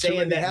It's saying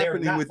already that they're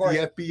happening not with for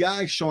the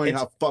FBI showing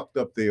It's- how fucked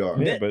up they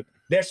are. Yeah, but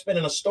they're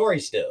spinning a story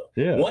still.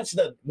 yeah.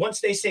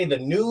 Once they say the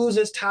news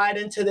is tied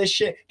into this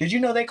shit, did you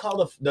know they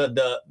call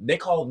they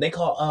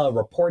call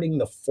reporting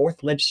the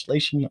fourth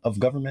legislation of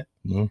government?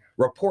 No.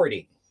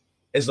 Reporting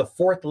is the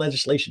fourth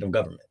legislation of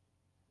government.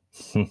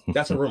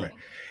 That's a rumor.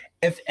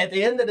 If at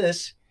the end of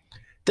this,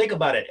 think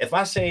about it. If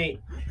I say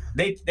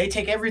they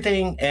take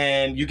everything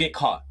and you get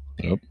caught,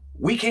 Yep.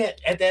 we can't.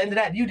 At the end of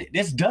that,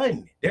 it's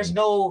done. There's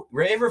no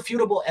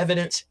irrefutable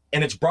evidence,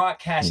 and it's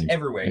broadcast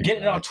everywhere. Get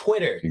it on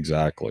Twitter.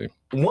 Exactly.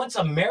 Once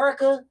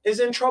America is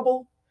in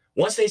trouble,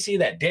 once they see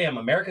that, damn,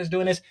 America's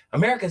doing this,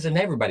 America's in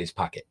everybody's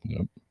pocket.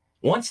 Yep.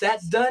 Once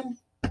that's done,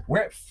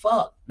 we're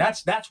fucked.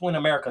 That's when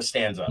America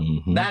stands up.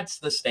 Mhm. That's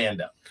the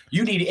stand up.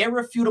 You need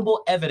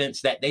irrefutable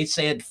evidence that they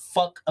said,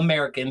 fuck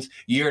Americans.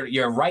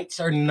 Your rights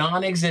are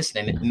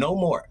non-existent. No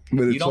more.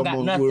 But You it's don't got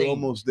almost, we're nothing.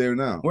 almost there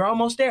now. We're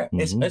almost there.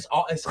 Mhm. It's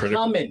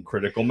Critical, coming.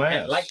 critical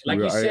mass. And like Well,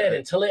 you said,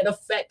 until it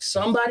affects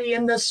somebody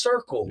in the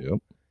circle Yep.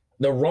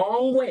 the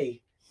wrong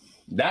way,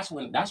 that's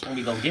when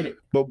we gonna get it.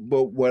 But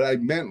what I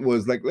meant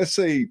was, like, let's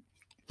say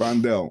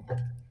Rondell.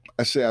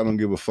 I say I don't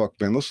give a fuck,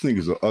 man. Those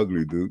sneakers are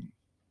ugly, dude.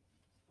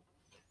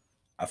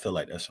 I feel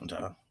like that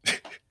sometimes.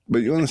 But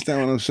you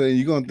understand what I'm saying?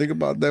 You gonna think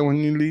about that when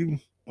you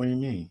leave? What do you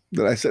mean?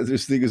 That I said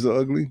these sneakers are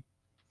ugly?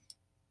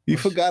 You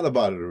forgot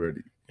about it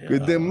already.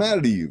 It didn't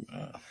matter to you.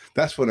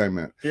 That's what I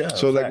meant. Yeah.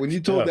 So, like, when you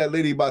told that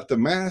lady about the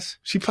mask,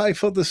 she probably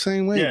felt the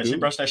same way. yeah, dude. she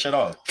brushed that shit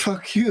off.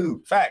 Fuck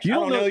you. Fact. You I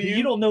don't know.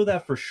 You don't know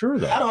that for sure,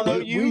 though. I don't know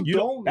But you. we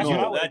don't That's know.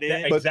 what I would've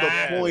did. But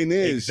the point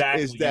is that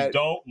you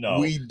don't know.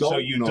 we don't So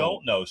you know.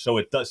 don't know. So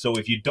it does. So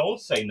if you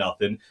don't say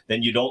nothing,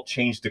 then you don't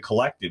change the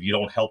collective. You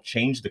don't help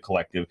change the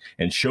collective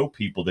and show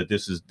people that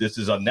this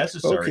is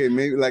unnecessary. Okay,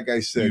 maybe like I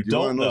said, You you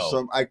want don't to know know.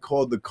 something? I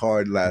called the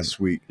card last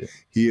week. Yeah.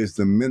 He is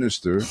the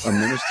minister. A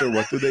minister,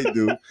 what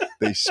do?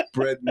 They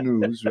spread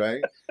news,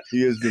 right?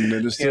 He is the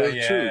minister of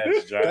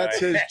truth. That's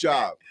his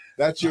job.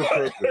 That's your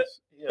purpose.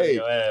 Hey.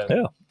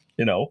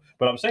 You know,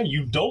 but I'm saying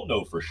you don't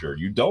know for sure.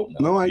 You don't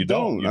know. No, I You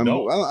don't. You I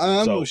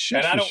don't. know shit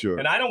and I for don't, sure.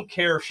 And I don't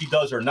care if she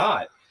does or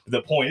not.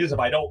 The point is,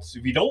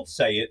 if you don't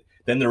say it,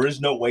 then there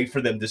is no way for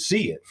them to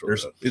see it.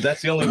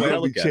 That's the only way I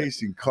You'll be look at it.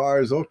 chasing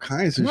cars, all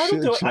kinds of No, I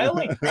shit. don't do it.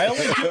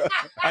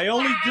 I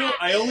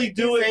only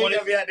do it when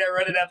Gonna be out there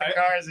running after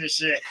cars and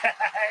shit.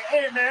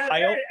 Hey man.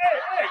 I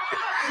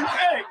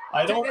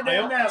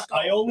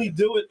only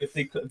do it if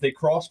they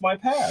cross my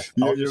path.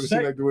 You I'll ever just see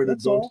say like the way the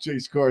that's all. dogs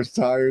chase cars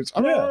tires?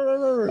 Yeah.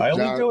 I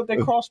only John- do it if they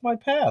cross my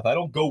path. I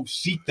don't go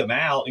seek them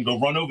out and go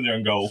run over there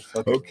and go.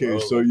 Okay,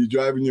 so you're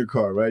driving your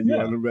car, right? You're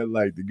Yeah. on the red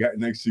light. The guy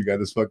next to you got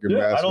his fucking Yeah,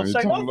 mask I don't on. say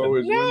You're trying nothing. to lower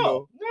his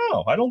window.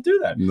 No, I don't do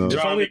that. No. It's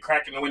John only be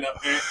cracking the window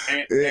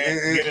and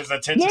eh. get his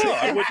attention. No,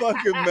 I Put would- the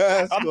fucking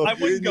mask I off.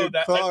 wouldn't in go your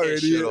that- car, Get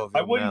shit idiot. off I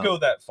your wouldn't mouth. go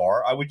that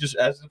far. I would just,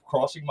 as of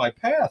crossing my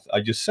path,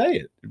 I just say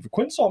it.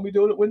 Quinn saw me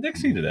doing it with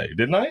Dixie today,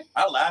 didn't I?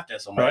 I laughed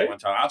at somebody Right? one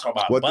time. I talk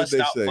about What did bust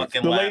they out say?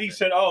 fucking The laughing. lady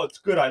said, "Oh, it's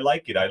good. I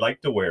like it. I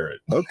like to wear it."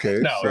 Okay,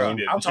 No, so she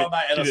didn't. I'm talking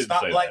about at She a didn't say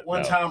stoplight that,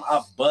 one no. time.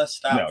 I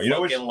bust out No, you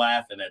know what fucking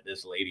laughing at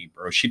this lady,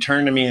 bro. She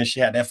turned to me and she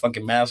had that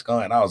fucking mask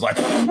on, and I was like,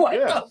 "What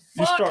Yeah, the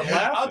you fuck?" start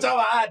laughing. I'm talking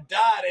about I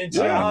died, and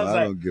shit. Yeah, I was I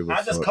like, don't give a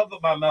I just fuck.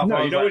 covered my mouth. No, I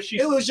you was know like- what she-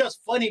 It was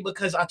just funny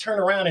because I turned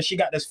around and she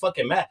got this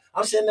fucking mask.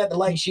 I'm sitting at the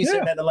light, she's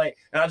sitting at the light,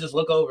 and I just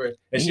look over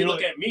and she you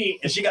look at me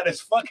and she got this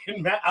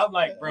fucking mask. I'm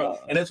like, bro,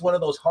 and it's one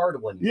of those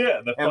hard ones.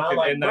 Yeah, the And I'm fucking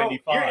like, bro,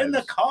 N95. you're in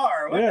the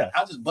car. What Yeah. the-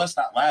 I just bust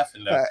out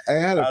laughing. Though. I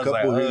had a I was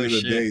couple like, here oh, the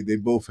shit. day. They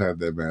both have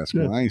that mask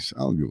on. I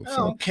don't give a I fuck.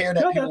 don't care that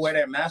Yeah, people that's- wear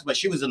their mask, but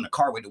she was in the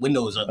car with the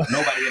windows up.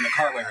 Nobody in the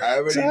car with her. I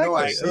already know.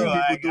 I Exactly. see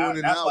Like, people doing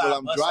it that's now why while I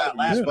I'm bust out driving.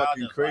 laughing. It's I was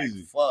fucking just like,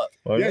 crazy. fuck.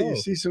 I Yeah, know. you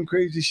see some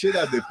crazy shit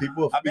out there.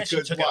 People I bet she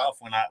because took it why? off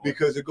when I.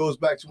 Because it goes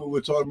back to what we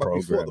were talking about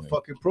before, the Programming.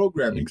 fucking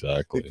programming.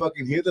 Exactly. They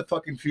fucking hear the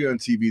fucking fear on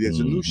TV. There's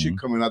a new shit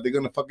coming out. They're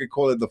gonna fucking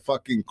call it the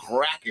fucking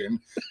Kraken.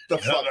 The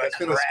fuck that's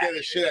gonna scare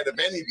the shit out of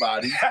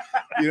anybody.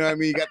 You know what what I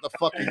mean? You got the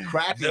fucking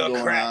cracking The going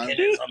on. Kraken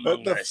is What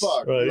among the us.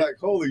 fuck? Right. Like,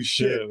 holy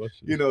shit. Yeah,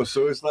 You know,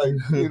 so it's like,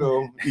 you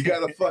know, you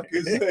gotta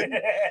fucking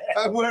say,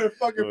 I'm wearing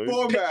fucking Right.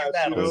 floor Pick your mats, you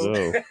battles. know?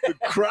 know. The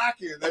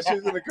Kraken. That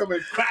shit's gonna come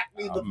and crack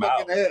me in the I'm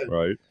fucking out. head.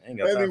 Right. Ain't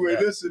got time for Anyway,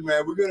 that. listen,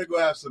 man, we're gonna go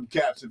have some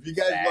caps. If you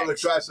guys want to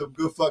Facts. try some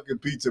good fucking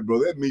pizza, bro,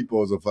 their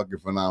meatballs are fucking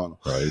phenomenal.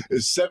 Right.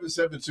 It's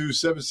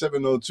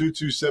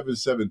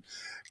 772-770-2277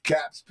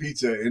 Caps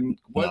Pizza. And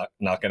what?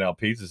 Knocking out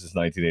pizzas since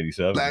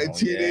 1987.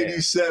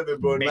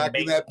 1987, bro. Bing, Knocking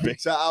bing. that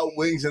pizza out,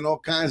 wings, and all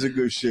kinds of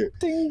good shit.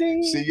 Ding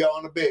ding. See y'all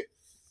in a bit.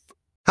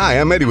 Hi,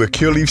 I'm Eddie with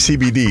Cure Leaf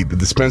CBD, the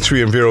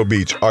dispensary in Vero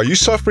Beach. Are you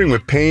suffering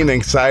with pain,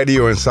 anxiety,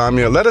 or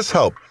insomnia? Let us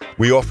help.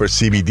 We offer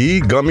CBD,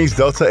 gummies,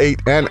 Delta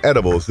 8, and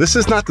edibles. This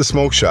is not the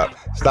smoke shop.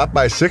 Stop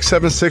by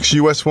 676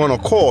 US 1 or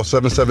call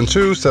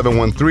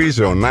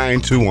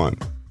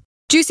 772-713-0921.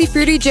 Juicy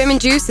Fruity Gym and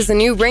Juice is a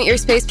new Rent Your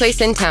Space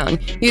place in town.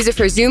 Use it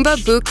for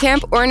Zumba, boot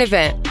camp, or an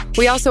event.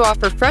 We also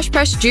offer fresh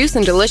pressed juice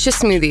and delicious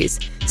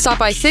smoothies. Stop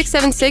by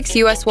 676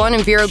 US 1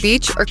 in Vero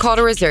Beach or call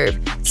to reserve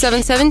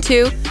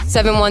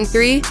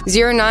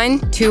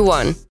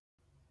 772-713-0921.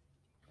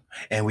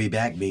 And we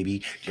back,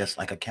 baby, just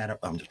like a cat.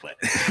 I'm just playing.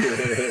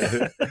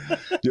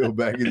 Yo,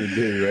 back in the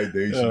day, right,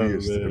 there used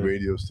to be a man.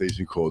 radio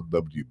station called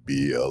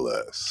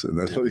WBLS, and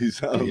that's what he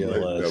sounds like.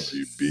 BLS.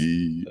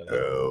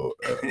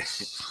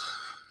 WBLS.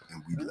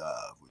 And we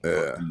love.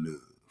 Yeah. fucking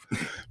love.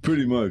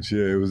 Pretty much,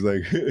 yeah. It was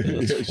like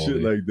that's shit funny.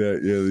 like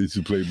that. Yeah, they used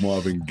to play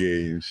Marvin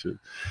Gaye and shit.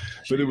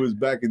 But it was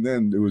back in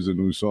then. It was a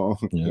new song.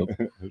 Yep.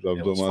 I'm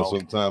talking was about funky.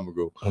 some time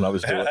ago. When I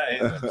was doing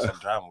Some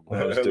time ago.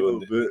 when I was A doing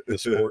little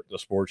bit. the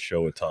sports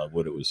show at Todd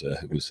Wood, it was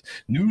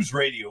News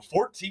Radio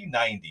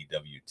 1490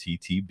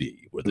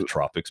 WTTB, where the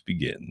tropics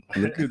begin.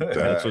 Look at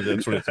that.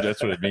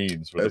 That's what it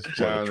means. where That's where the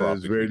John and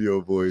tropics his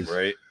radio voice. begin,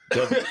 right?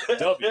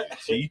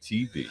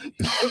 WTTB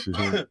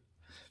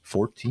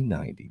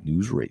 1490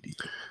 News Radio.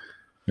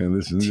 And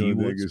listen, this is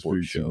T-Wood a nigga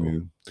Sports speak to Show.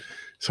 me.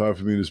 It's hard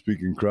for me to speak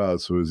in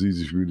crowds, so it's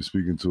easy for me to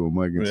speak into a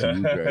mic and to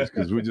you guys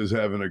because we're just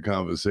having a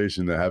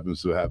conversation that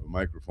happens to have a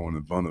microphone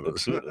in front of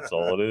us. That's it. That's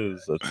all it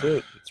is. That's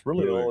it. It's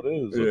really all it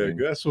is. I Yeah, mean,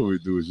 that's what we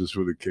do is just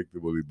really kick the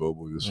willy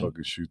bobo, just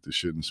fucking shoot the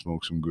shit and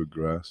smoke some good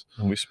grass.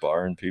 and we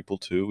sparring people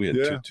too. We had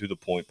Yeah. To the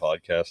Point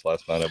podcast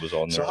last night. I was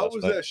on there. So how last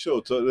was night. that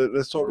show?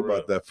 Let's talk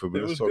about that for a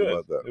minute. It was Let's talk good.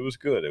 about that. It was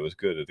good. It was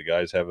good. The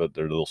guys have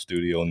their little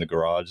studio in the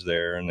garage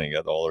there, and they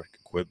got all their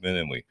equipment.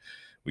 And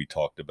we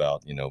talked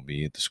about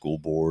being at the school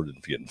board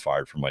and getting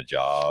fired from my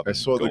job. I and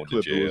saw the going to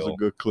clip. It was a jail.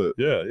 good clip.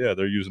 Yeah,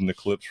 they're using the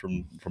clips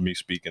from me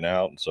speaking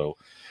out, and so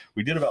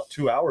we did about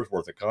 2 hours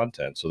worth of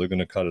content. So they're going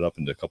to cut it up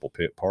into a couple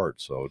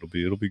parts. So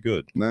it'll be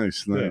good.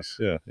 Nice.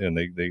 Yeah, and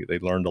they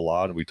learned a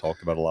lot, and we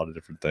talked about a lot of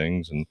different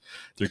things, and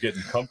they're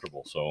getting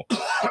comfortable. So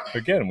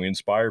again, we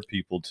inspire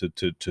people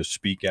to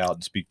speak out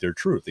and speak their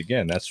truth.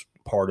 Again, that's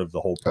part of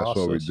the whole process.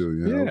 That's what we do.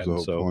 Yeah, that was the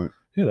whole so, point.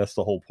 Yeah, that's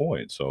the whole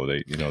point. So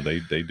they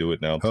do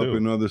it now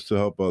Helping too. others to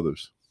help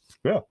others.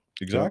 Yeah,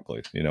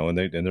 exactly. And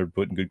they're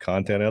putting good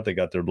content out. They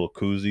got their little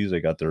koozies. They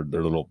got their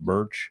little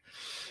merch.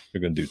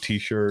 They're going to do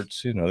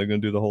T-shirts. They're going to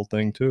do the whole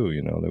thing too.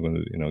 They're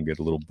going to get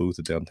a little booth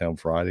at Downtown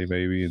Friday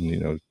maybe,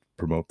 and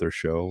promote their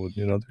show.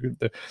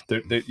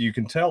 They you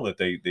can tell that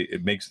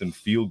it makes them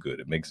feel good.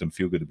 It makes them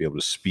feel good to be able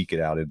to speak it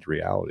out into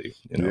reality.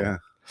 Yeah.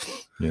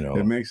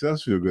 It makes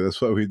us feel good. That's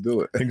why we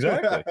do it.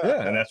 Exactly.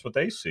 Yeah, and that's what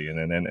they see,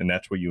 and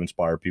that's what you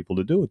inspire people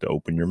to do, to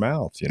open your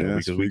mouth. Yeah,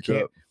 because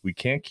we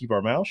can't keep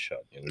our mouths shut.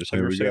 Just like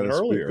Yeah, we were saying gotta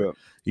speak earlier. up.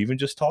 Even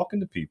just talking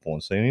to people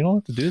and saying you don't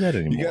have to do that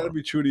anymore. You got to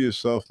be true to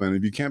yourself, man.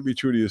 If you can't be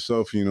true to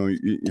yourself,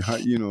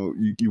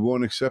 you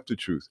won't accept the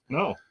truth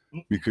No.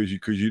 because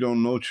you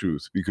don't know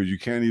truth because you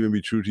can't even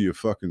be true to your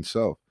fucking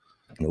self.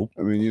 Nope.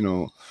 I mean,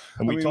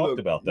 And we talked look,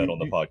 about that on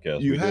the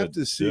podcast. You We have did.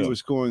 to see Yeah.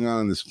 what's going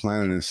on this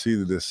planet and see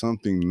that there's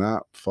something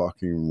not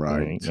fucking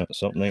right.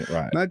 Something ain't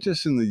right. Not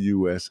just in the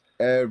U.S.,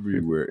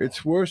 everywhere.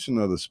 It's worse in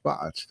other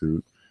spots,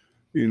 dude.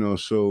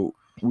 So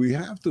we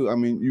have to. I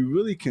mean, you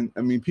really can.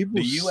 I mean,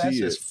 people. The U.S.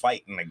 see is it.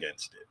 fighting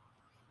against it.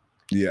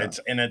 Yeah.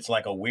 It's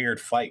like a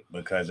weird fight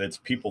because it's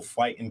people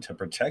fighting to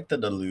protect the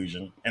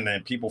delusion and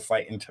then people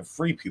fighting to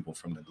free people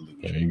from the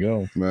There delusion. you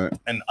go. Right.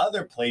 And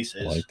other I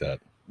places, like that.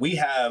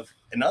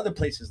 in other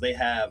places they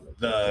have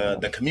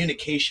the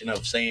communication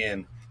of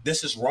saying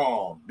this is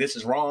wrong,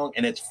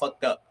 and it's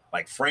fucked up.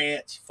 Like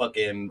France,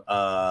 fucking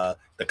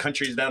the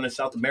countries down in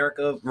South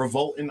America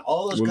revolting.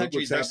 All those Well, look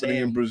countries what's are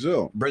happening in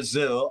saying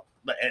Brazil.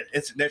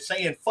 they're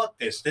saying fuck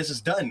this. This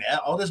is done.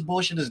 All this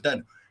bullshit is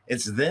done.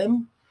 It's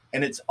them,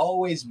 and it's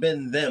always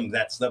been them.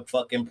 That's the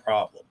fucking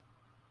problem.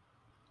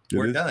 It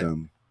We're is done.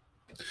 them.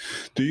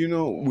 Do you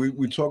know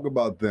we talk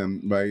about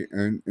them, right?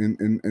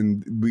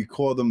 And we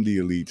call them the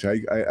elites.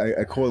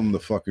 I call them the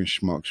fucking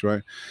schmucks,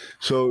 right?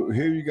 So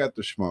here you got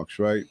the schmucks,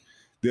 right?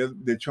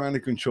 They're trying to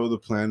control the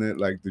planet,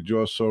 like the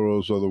George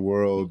Soros of the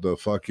world, the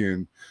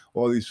fucking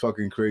all these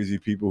fucking crazy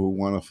people who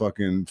want to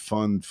fucking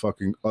fund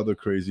fucking other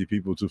crazy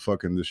people to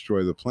fucking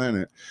destroy the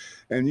planet.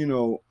 And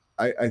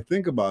I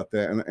think about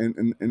that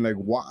and like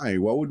why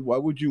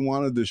would you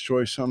want to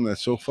destroy something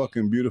that's so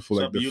fucking beautiful,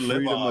 like the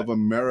freedom of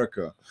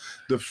America,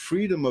 the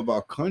freedom of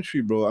our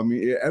country, bro? I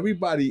mean,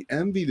 everybody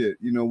envied it.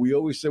 You know, we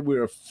always said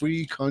we're a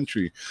free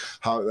country,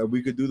 how that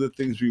we could do the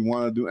things we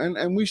want to do,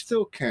 and we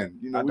still can.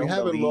 You know, we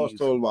haven't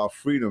lost all of our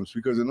freedoms,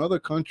 because in other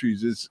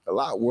countries it's a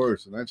lot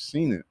worse, and I've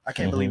seen it. I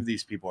can't believe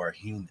these people are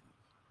human.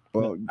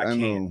 Well, I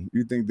know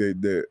you think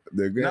they're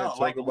gonna no,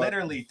 like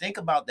literally think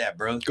about that,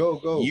 bro.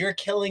 Go. You're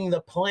killing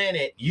the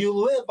planet you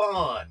live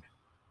on.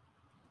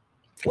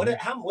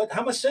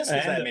 How much sense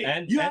does that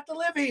make? You have to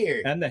live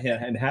here, and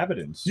the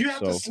inhabitants. You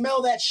have to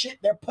smell that shit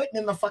they're putting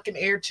in the fucking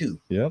air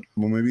too. Yep.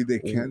 Well, maybe they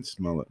can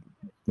smell it.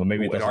 Well,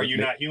 maybe it are you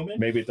not human?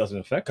 Maybe it doesn't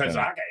affect them. Because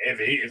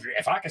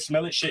if I can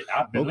smell it, shit,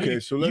 I believe. Okay,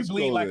 so let's you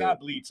bleed go like there. I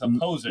bleed,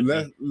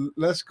 supposedly.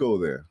 Let's go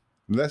there.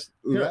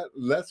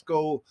 Let's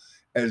go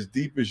as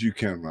deep as you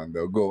can,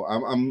 Rondo. Go.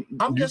 I'm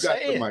just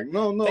saying. The mic.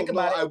 No. Think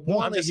about it. I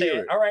want to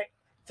hear it. All right.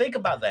 Think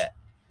about that.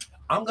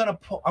 I'm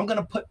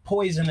gonna put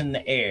poison in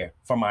the air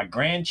for my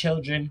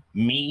grandchildren,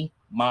 me,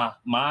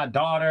 my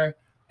daughter,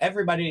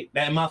 everybody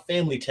in my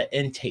family to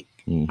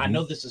intake. Mm-hmm. I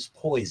know this is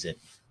poison.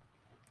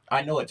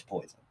 I know it's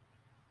poison.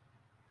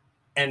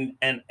 And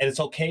it's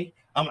okay.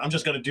 I'm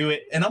just gonna do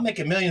it, and I'm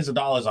making millions of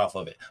dollars off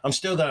of it. I'm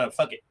still gonna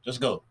fuck it. Just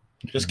go.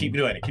 Just keep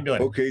doing it. Keep doing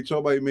it. Okay, talk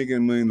about you making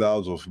 $1 million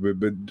off of it,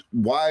 but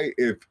why,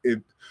 if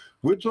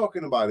we're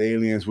talking about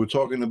aliens, we're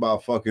talking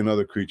about fucking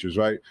other creatures,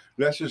 right?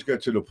 Let's just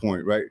get to the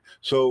point, right?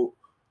 So,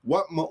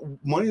 what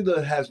money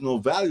that has no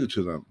value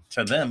to them?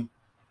 To them,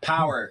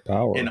 power,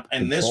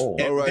 and this. All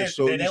right,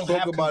 so you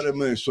talk about $1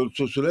 million. So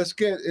let's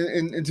get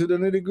into the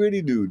nitty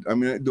gritty, dude. I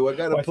mean, do I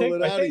got to pull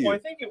it out of you? I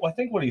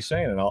think what he's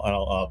saying, and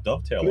I'll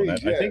dovetail on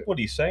that. Yeah. I think what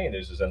he's saying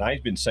is, and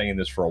I've been saying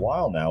this for a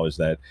while now, is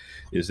that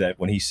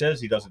when he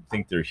says he doesn't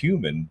think they're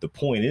human, the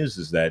point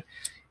is that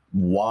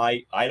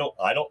why I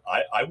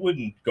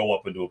wouldn't go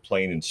up into a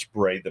plane and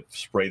spray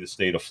the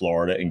state of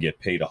Florida and get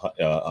paid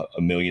 $1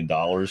 million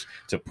to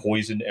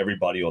poison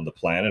everybody on the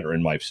planet or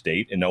in my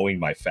state, and knowing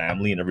my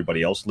family and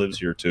everybody else lives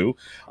here too.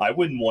 I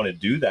wouldn't want to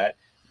do that.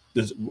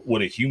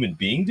 Would a human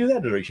being do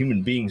that, or are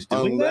human beings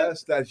doing that?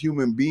 Unless that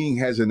human being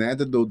has an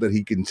antidote that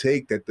he can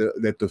take that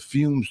the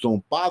fumes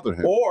don't bother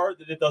him, or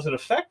that it doesn't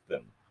affect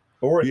them.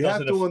 Or it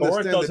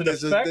doesn't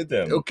affect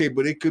them. Okay,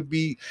 but it could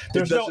be.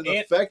 There's no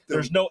affect them.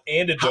 There's no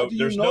antidote. How do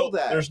you know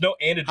that? There's no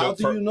antidote. How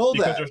do you know that?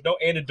 Because there's no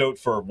antidote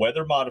for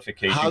weather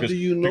modification. How do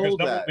you know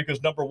that?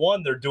 Because number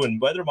one, they're doing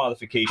weather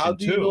modification. How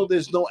do you know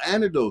there's no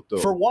antidote though?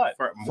 For what?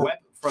 For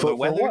the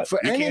weather? What? For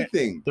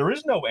anything. There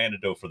is no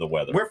antidote for the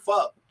weather. We're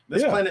fucked.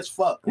 This planet's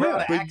fucked. We're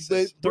out of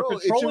access. Bro,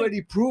 it's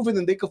already proven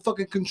that they can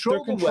fucking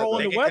control the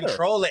weather. They can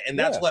control it, and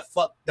that's what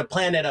fucked the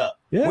planet up.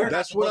 Yeah, We're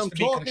that's what I'm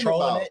talking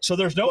about. So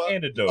there's no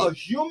antidote. A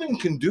human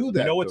can do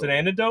that. You know what's an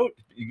antidote?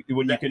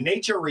 When you can,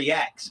 nature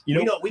reacts.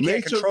 You know, we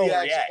can't control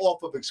reacts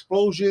off of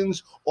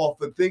explosions,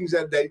 off of things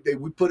that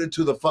we put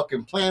into the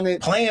fucking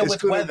planet. Playing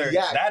with weather,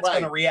 that's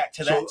going to react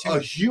to that too. A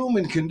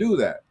human can do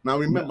that. Now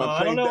remember,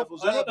 I'm playing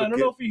devil's advocate. I don't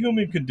know if a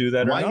human can do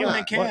that. Why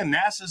human can?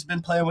 NASA's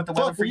been playing with the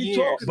weather for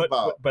years.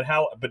 But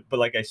how? But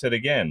like I said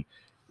again,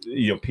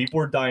 you know, people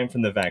are dying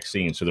from the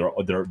vaccine, so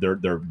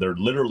they're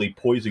literally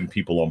poisoning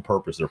people on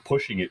purpose. They're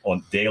pushing it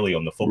on daily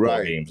on the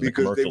football games and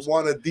because they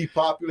want to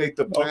depopulate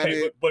the planet.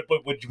 Okay, but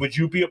would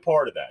you be a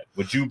part of that?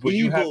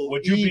 Evil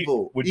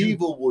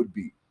would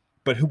be.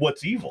 But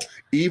what's evil?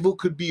 Evil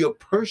could be a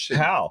person.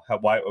 How?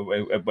 Why?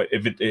 But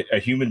if a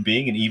human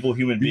being, an evil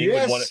human being,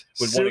 yes,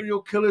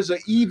 serial killers are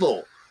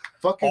evil.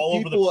 Fucking all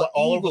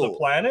over the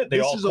planet.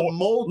 This is a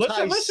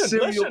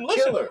multi-serial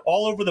killer.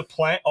 All over the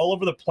planet.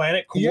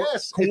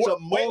 Yes, it's a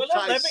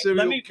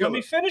multi-serial killer. Let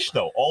me finish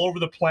though. All over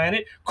the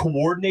planet,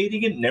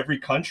 coordinating it in every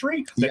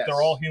country. That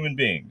they're all human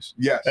beings.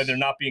 Yes, and they're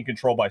not being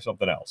controlled by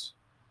something else.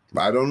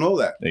 I don't know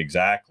that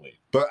exactly.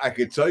 But I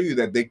can tell you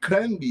that they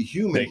can be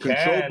human,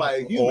 controlled by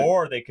a human.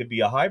 Or they could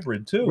be a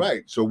hybrid too.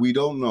 Right. So we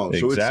don't know.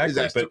 Exactly.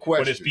 So that's the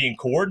question. But it's being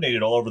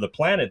coordinated all over the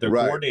planet. They're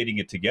coordinating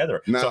it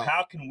together. Now, so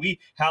how can we,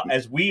 I'm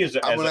going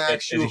to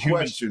ask you a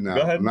question now.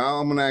 Go ahead. Now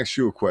I'm going to ask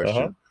you a question.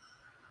 Uh-huh.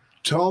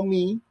 Tell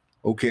me,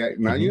 okay,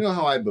 now you know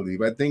how I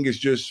believe. I think it's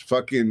just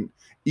fucking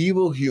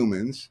evil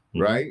humans,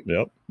 right?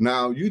 Yep.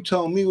 Now you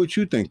tell me what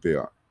you think they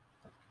are.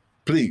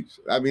 Please.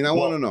 I mean, I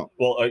want to know.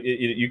 Well,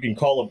 you can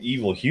call them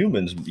evil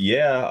humans.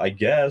 Yeah, I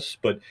guess.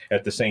 But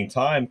at the same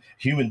time,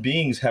 human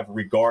beings have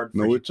regard for...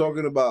 No, we're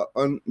talking about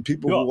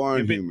people who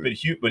aren't human.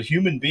 But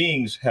human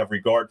beings have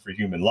regard for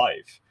human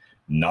life.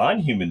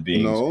 Non-human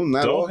beings... No,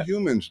 not all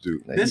humans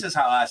do. This is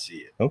how I see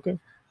it. Okay.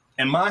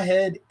 In my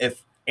head,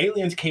 if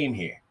aliens came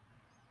here,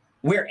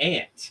 we're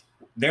ants.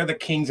 They're the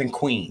kings and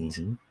queens.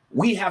 Mm-hmm.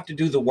 We have to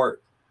do the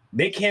work.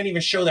 They can't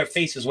even show their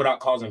faces without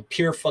causing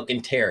pure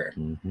fucking terror.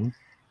 Mm-hmm.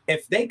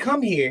 If they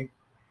come here,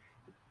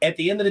 at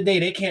the end of the day,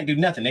 they can't do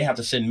nothing. They have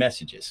to send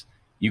messages.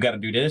 You got to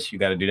do this. You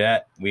got to do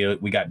that.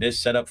 We got this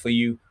set up for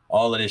you.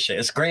 All of this shit.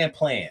 It's grand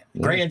plan,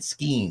 grand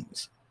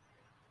schemes.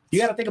 You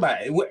got to think about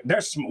it.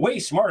 They're way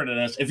smarter than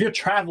us. If you're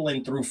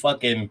traveling through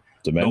fucking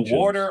the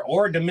water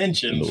or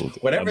dimensions,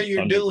 whatever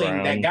you're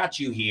doing that got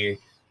you here,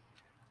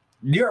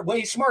 You're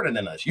way smarter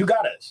than us. You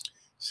got us.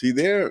 See,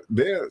 there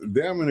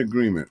I'm in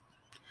agreement.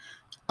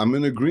 I'm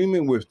in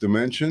agreement with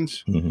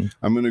dimensions. Mm-hmm.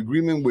 I'm in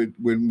agreement with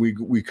when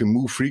we can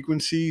move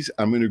frequencies.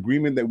 I'm in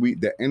agreement that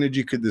the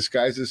energy could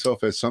disguise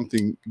itself as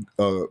something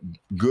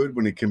good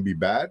when it can be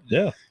bad.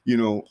 Yeah. You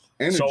know,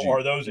 energy. So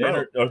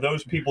are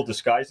those people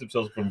disguise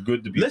themselves from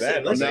good to be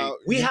bad? Listen, Now,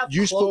 we have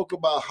you spoke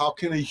about how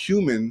can a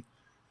human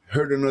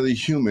hurt another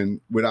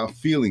human without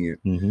feeling it.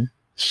 Mm-hmm.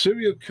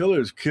 Serial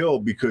killers kill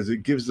because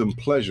it gives them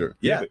pleasure.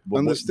 Yeah. But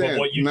Understand.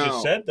 what you Now-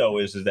 just said though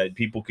is that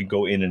people can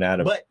go in and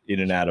out of But-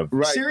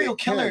 Right, serial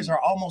they killers can.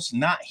 are almost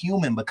not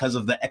human because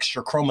of the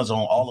extra chromosome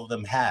all of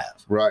them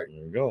have. Right,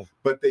 There you go.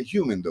 but they're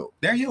human though.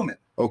 They're human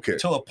Okay,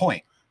 to a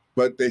point.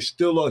 but they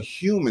still are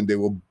human. They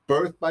were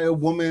birthed by a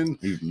woman,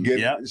 get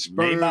Yeah, made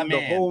sperm, by the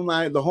man. whole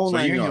night, the whole So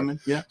nine you're yards. human.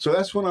 Yeah. So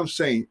that's what I'm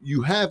saying.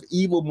 You have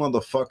evil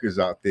motherfuckers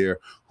out there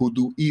who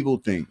do evil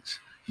things.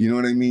 You know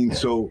what I mean?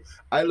 So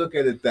I look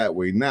at it that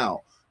way.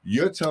 Now,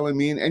 you're telling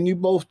me, and you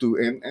both do,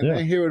 and Yeah.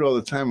 I hear it all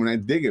the time, and I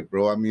dig it,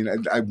 bro. I mean,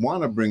 I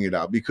want to bring it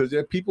out because there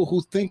are people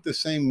who think the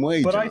same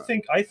way. But John.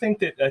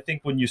 I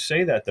think when you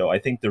say that though, I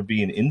think they're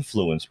being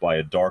influenced by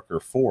a darker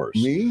force.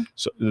 Me?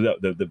 So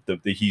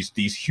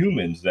these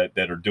humans that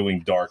are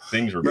doing dark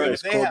things are Yeah, being-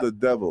 it's they called have- the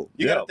devil.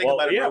 You gotta think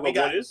about it, bro. We but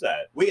got- what is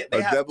that? They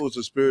A have, devil's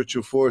a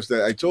spiritual force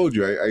that I told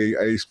you.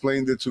 I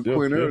explained it to Yeah,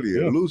 Quinn yeah,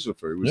 earlier. yeah.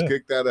 Lucifer. He was Yeah.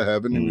 kicked out of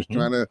heaven. He was Mhm.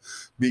 trying to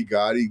be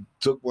God. He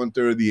took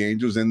 1/3 of the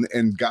angels, and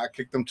God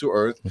kicked them to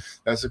earth.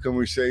 That's how come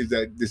we say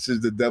that this is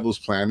the devil's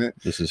planet.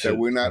 This is That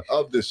we're not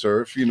of this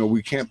earth. You know,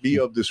 we can't be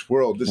of this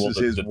world. This is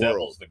his the world.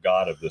 devil's the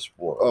god of this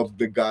world. Of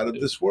the God of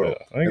this world.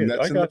 Yeah, I And get-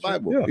 that's I in the got you.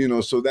 Bible. Yeah. You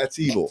know, so that's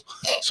evil.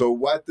 So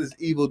what does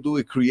evil do?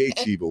 It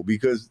creates evil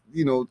because,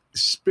 you know,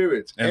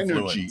 spirits,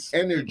 Influence.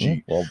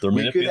 energy. Well, they're We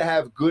could manipulating.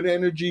 have good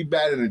energy,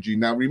 bad energy.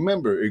 Now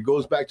remember, it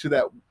goes back to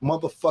that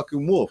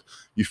motherfucking wolf.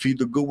 You feed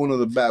the good one or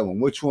the bad one.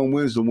 Which one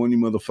wins? The one you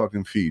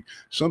motherfucking feed.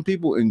 Some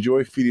people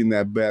enjoy feeding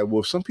that bad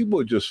wolf. Some people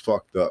are just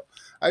fucked up.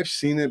 I've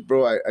seen it,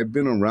 bro. I've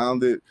been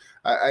around it.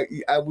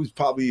 I was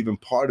probably even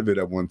part of it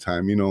at one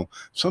time. You know,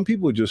 some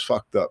people are just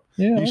fucked up.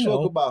 Yeah, You I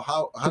spoke know. about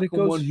how But it come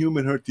goes- one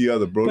human hurt the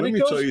other, bro. But Let it me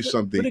goes- tell you but-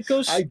 something. But it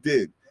goes. I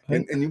did.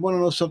 And you want to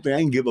know something? I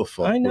didn't give a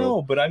fuck. I know,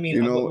 bro. but I mean,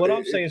 You know, what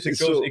I'm saying is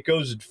it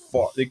goes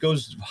far. It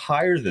goes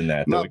higher than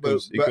that. Though. No, It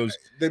goes. because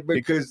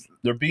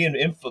They're being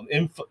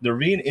they're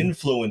being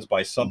influenced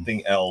by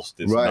something else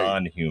that's Right.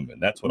 non-human.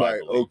 That's what I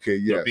right, believe. okay,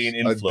 They're yes. being A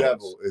influenced.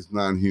 devil is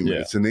non-human. Yeah.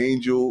 It's an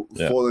angel,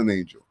 Yeah. fallen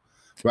angel.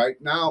 Right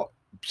now,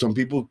 some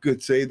people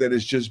could say that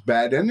it's just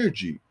bad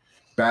energy,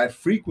 bad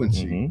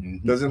frequency.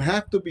 Mhm. Doesn't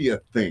have to be a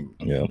thing.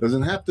 Yeah.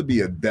 Doesn't have to be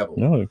a devil.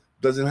 No.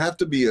 Doesn't have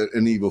to be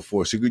an evil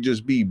force. It could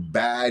just be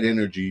bad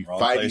energy Wrong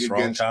fighting place,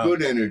 wrong against time.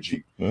 good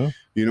energy. Yeah.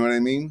 You know what I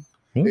mean?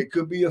 Yeah. It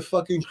could be a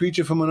fucking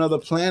creature from another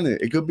planet.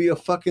 It could be a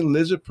fucking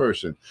lizard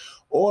person.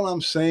 All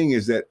I'm saying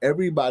is that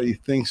everybody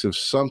thinks of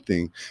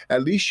something.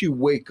 At least you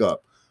wake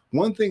up.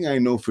 One thing I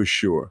know for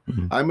sure,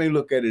 Mhm. I may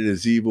look at it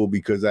as evil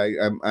because I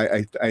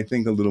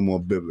think a little more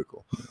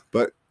biblical,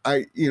 but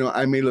I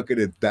may look at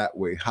it that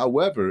way.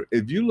 However,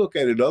 if you look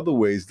at it other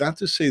ways, not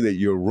to say that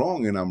you're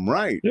wrong and I'm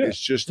right. Yeah. It's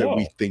just that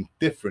we No. think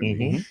differently.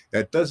 Mhm.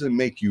 That doesn't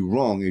make you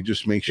wrong. It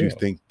just makes you Yeah.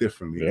 think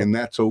differently, Yeah. and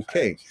that's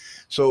okay.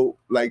 So,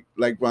 like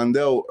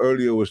Rondell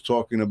earlier was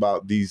talking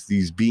about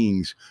these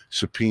beings,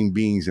 supreme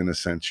beings in a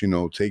sense, you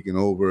know, taking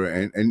over,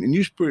 and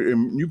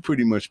you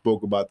pretty much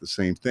spoke about the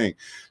same thing.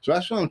 So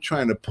that's what I'm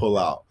trying to pull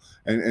out.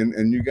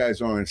 And you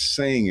guys aren't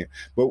saying it,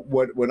 but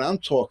what I'm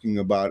talking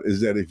about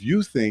is that if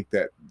you think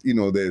that, you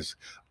know, there's,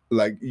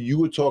 like you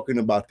were talking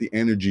about the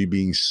energy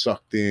being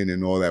sucked in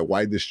and all that,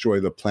 why destroy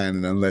the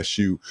planet unless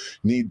you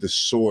need the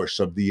source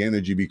of the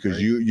energy, because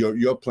Right.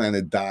 your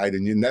planet died,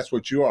 and that's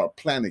what you are, a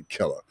planet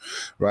killer,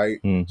 right?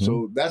 Mhm.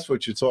 So that's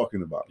what you're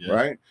talking about, Yeah.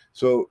 right?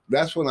 So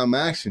that's what I'm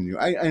asking you.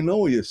 I know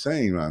what you're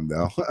saying,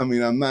 Rondell. I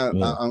mean, I'm not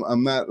Yeah.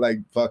 I'm not like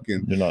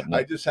fucking, You're not.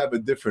 I just have a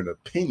different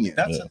opinion.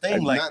 That's the thing.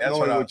 And Like not that's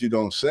knowing what what you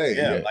don't say.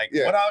 Yeah, like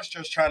what I was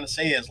just trying to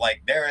say is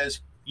like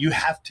you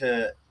have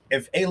to,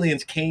 if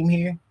aliens came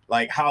here,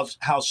 like how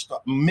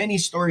many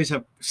stories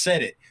have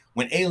said it,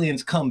 when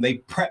aliens come they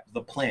prep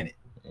the planet.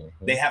 Mhm.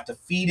 They have to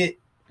feed it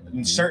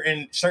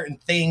certain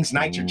things,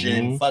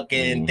 nitrogen, Mhm.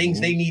 fucking things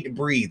Mhm. they need to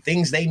breathe,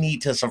 things they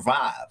need to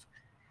survive.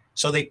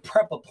 So they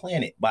prep a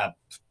planet by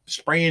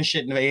spraying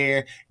shit in the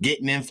air,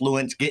 getting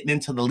influence, getting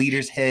into the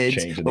leaders' heads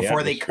Changing the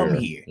before they come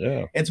atmosphere. here.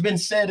 Yeah. It's been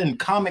said in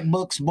comic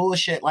books,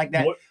 bullshit like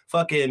that, What-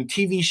 fucking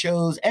TV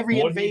shows, every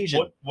What,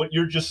 invasion. what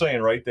you're just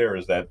saying right there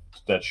is that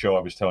show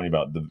I was telling you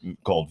about,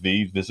 called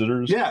V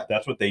Visitors. Yeah.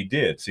 That's what they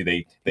did. See,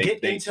 they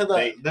Get into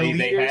the they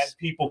leaders. had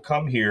people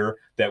come here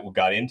that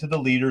got into the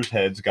leaders'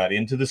 heads, got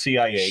into the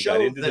CIA, Show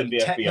got into them the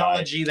FBI,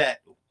 technology that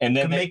and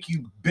then can they, make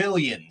you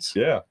billions,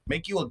 yeah.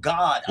 make you a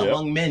god Yeah.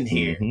 among men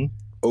here. Mhm.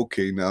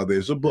 Okay, now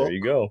there's a book There you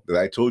go. that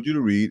I told you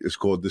to read. It's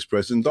called This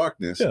Present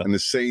Darkness, Yeah. and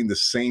it's saying the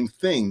same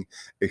thing,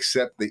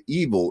 except the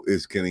evil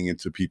is getting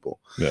into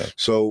people. Yeah.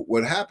 So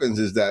what happens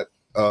is that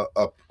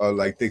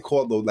like they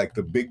call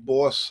the big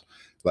boss,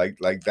 like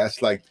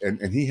that's like,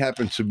 and he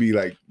happens to be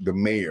like the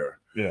mayor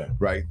Yeah.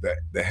 right?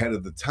 The head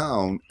of the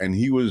town, and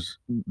he was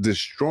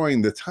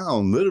destroying the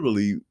town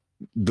literally,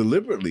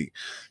 deliberately.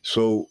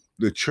 So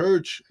the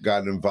church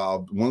got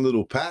involved, one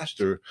little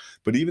pastor,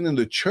 but even in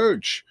the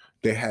church,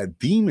 they had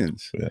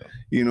demons,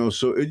 you know,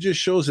 so it just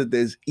shows that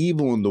there's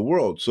evil in the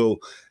world. So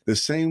the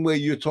same way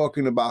you're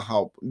talking about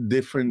how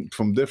different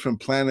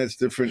planets,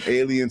 different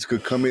aliens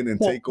could come in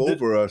and take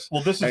over us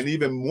and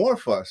even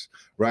morph us,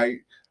 right?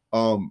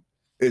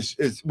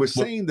 We're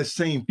saying the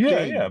same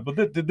thing. Yeah.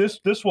 But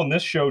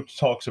this show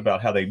talks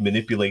about how they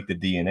manipulate the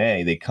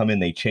DNA. They come in,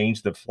 they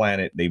change the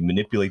planet, they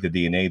manipulate the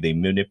DNA, they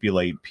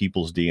manipulate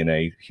people's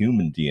DNA,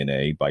 human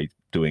DNA, by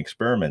doing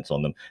experiments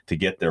on them to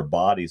get their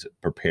bodies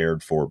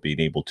prepared for being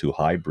able to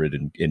hybrid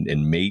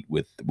and mate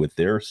with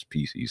their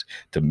species,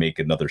 to make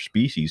another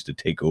species to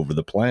take over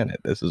the planet.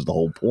 This is the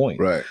whole point.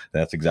 Right.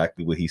 That's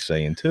exactly what he's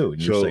saying too.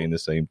 And you're saying the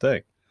same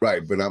thing.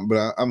 Right, but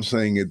I'm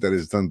saying it that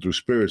it's done through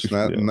spirits,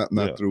 not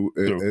through.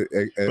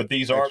 But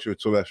these are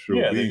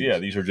extraterrestrial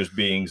beings. These are just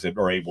beings that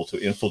are able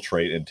to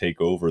infiltrate and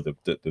take over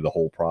the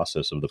whole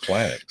process of the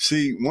planet.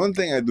 See, one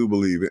thing I do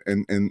believe,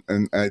 and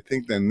I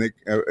think that Nick,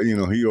 you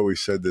know, he always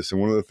said this, and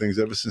one of the things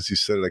ever since he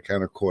said it, I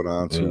kind of caught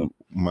on to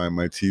my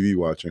TV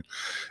watching,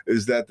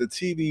 is that the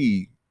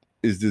TV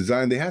is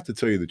designed. They have to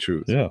tell you the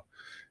truth. Yeah.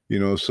 You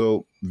know,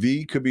 so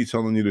V could be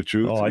telling you the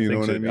truth. Oh, I you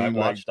know think what I mean?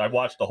 I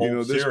watched the whole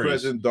series. This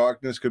present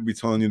darkness could be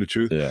telling you the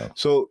truth. Yeah.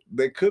 So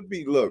they could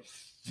be, look,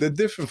 the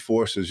different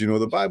forces. You know,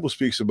 the Bible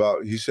speaks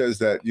about, he says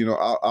that, you know,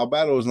 our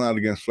battle is not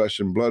against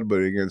flesh and blood,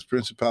 but against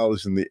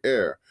principalities in the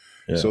air.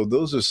 Yeah. So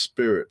those are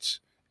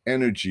spirits,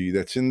 energy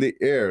that's in the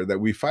air that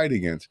we fight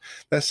against.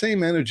 That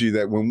same energy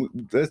that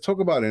let's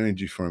talk about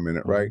energy for a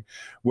minute, right?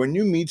 When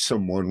you meet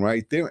someone,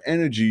 right, their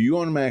energy, you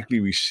automatically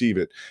receive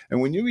it. And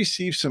when you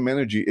receive some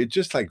energy, it's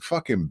just like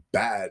fucking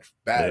bad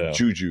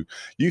juju.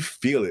 You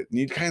feel it. And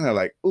you kind of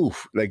like,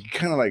 oof, like you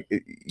kind of like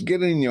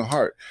get it in your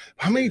heart.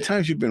 How many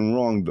times you've been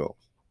wrong though?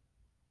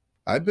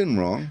 I've been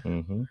wrong.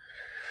 Mm-hmm.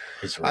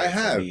 I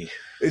have.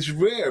 It's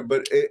rare,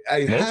 but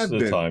I have been. Most of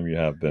the time you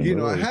have been. You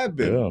know, really. I have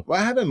been. Yeah. Well,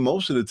 I haven't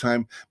most of the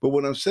time, but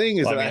what I'm saying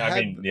is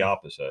I mean the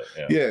opposite.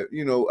 Yeah,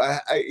 you know,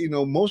 I you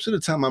know, most of the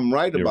time I'm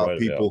right about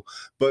people,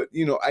 but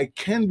you know, I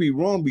can be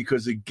wrong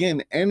because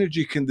again,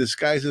 energy can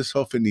disguise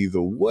itself in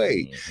either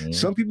way. Mm-hmm.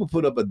 Some people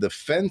put up a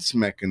defense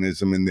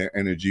mechanism in their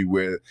energy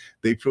where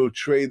they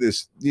portray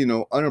this, you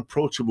know,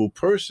 unapproachable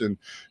person.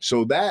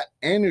 So that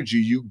energy,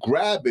 you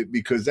grab it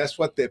because that's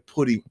what they're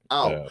putting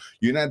out. Yeah.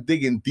 You're not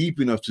digging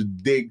deep enough to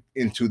dig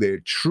into their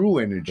true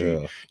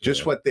energy,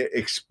 just what they're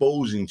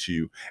exposing to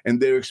you. And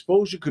their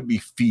exposure could be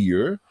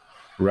fear,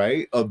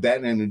 right, of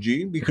that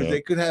energy, because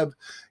they could have,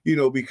 you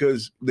know,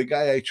 because the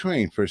guy I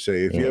trained, per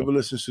se, if you ever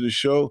listen to the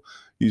show,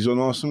 he's an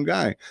awesome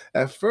guy.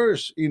 At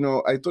first, you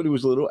know, I thought he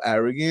was a little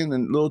arrogant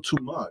and a little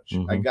too much.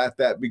 I got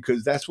that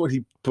because that's what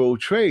he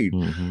portrayed.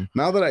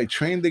 Now that I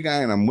trained the guy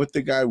and I'm with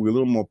the guy, we're a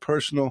little more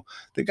personal.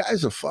 The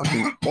guy's a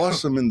fucking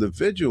awesome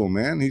individual,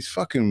 man. He's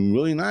fucking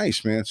really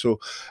nice, man. So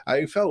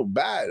I felt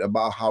bad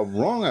about how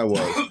wrong I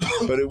was,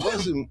 but it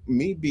wasn't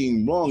me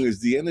being wrong. It's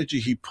the energy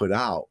he put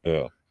out.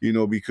 Yeah. You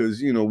know,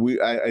 because, you know,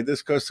 I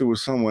discussed it with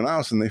someone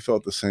else and they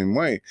felt the same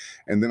way.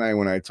 And then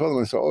when I told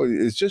them, I said, oh,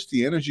 it's just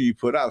the energy you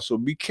put out. So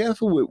be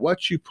careful with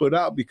what you put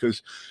out,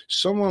 because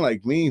someone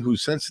like me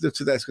who's sensitive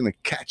to that's going to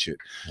catch it.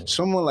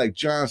 Someone like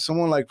John,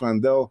 someone like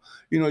Rondell,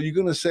 you know, you're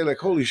going to say like,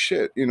 holy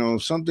shit, you know,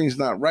 something's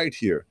not right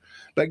here.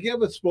 Like, you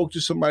ever spoke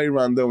to somebody,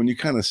 Rondell, and you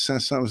kind of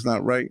sense something's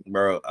not right?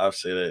 Bro, I've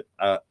said it.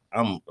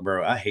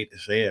 I hate to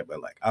say it,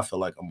 but like, I feel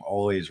like I'm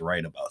always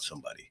right about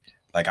somebody.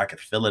 Like, I could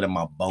feel it in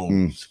my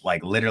bones,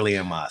 like literally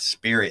in my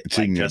spirit. It's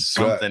like, just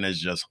something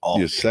is just off.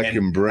 Your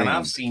second brain. And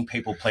I've seen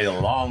people play the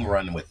long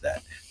run with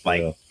that.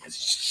 Like,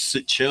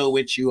 chill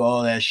with you,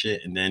 all that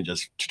shit, and then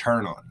just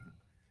turn on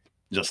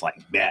you. Just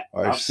like that.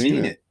 I've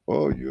seen it.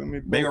 Oh, you and me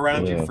both. Been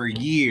around you for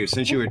years,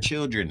 since you were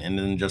children. And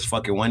then just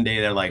fucking one day,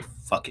 they're like,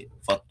 fuck it.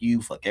 Fuck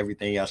you. Fuck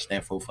everything y'all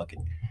stand for. Fuck it.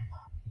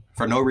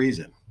 For no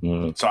reason.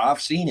 So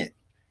I've seen it.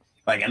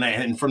 Like,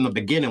 and from the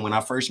beginning, when I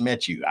first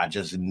met you, I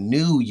just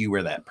knew you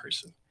were that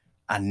person.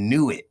 I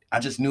knew it. I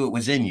just knew it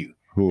was in you.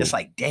 It's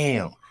like,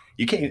 damn,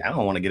 you can't, I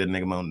don't want to get a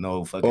nigga on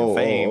no fucking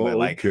fame, but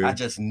like, I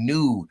just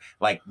knew,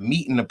 like,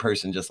 meeting the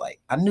person, just like,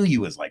 I knew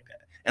you was like that.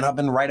 And I've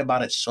been right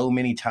about it so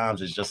many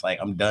times. It's just like,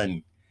 I'm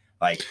done.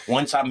 Like,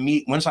 once I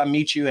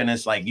meet you and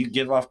it's like, you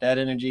give off that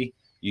energy,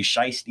 you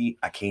shiesty,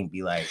 I can't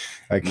be like,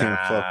 I can't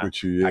fuck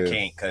with you. Yeah. I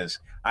can't, because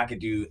I could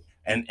do,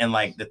 and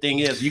like, the thing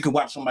is, you could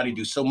watch somebody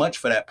do so much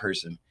for that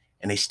person,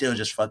 and they still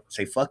just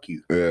say fuck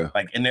you. Yeah.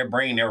 Like, in their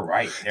brain, they're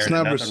right. There's it's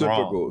not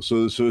reciprocal. Wrong.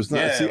 So it's not.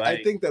 Yeah, see, like,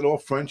 I think that all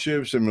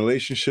friendships and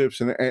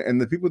relationships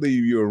and the people that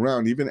you're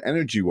around, even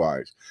energy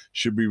wise,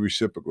 should be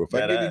reciprocal. If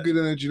I give you good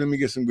energy, let me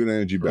get some good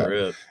energy back.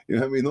 You know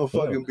what I mean? Don't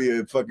fucking be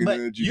a fucking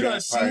energy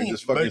vampire and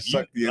just fucking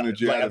suck the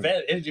energy out of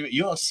it.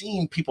 You don't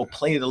seen people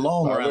play the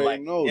long run.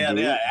 Like,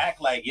 they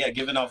act like,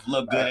 giving off a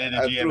little good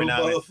energy every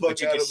now and then.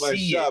 But you can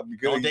see it.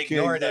 Don't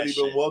ignore that shit.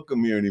 Not even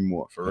welcome here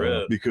anymore. For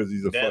real. Because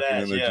he's a fucking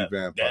energy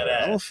vampire.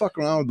 I don't fuck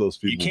around with those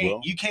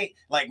people, you can't,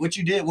 like, what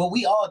you did, what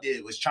we all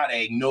did was try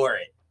to ignore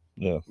it.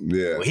 Yeah.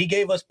 Well, he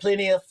gave us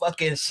plenty of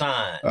fucking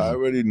signs. I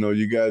already know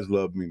you guys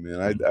love me, man.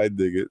 I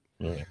dig it.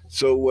 Yeah.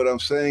 So what I'm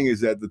saying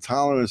is that the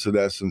tolerance of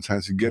that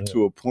sometimes you get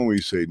to a point where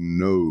you say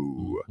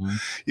no.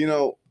 You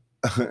know,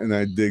 and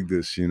I dig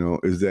this, you know,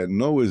 is that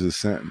no is a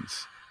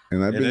sentence.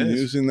 And I've been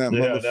using that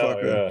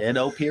motherfucker.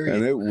 N-O period.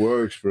 And it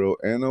works, bro.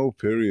 N-O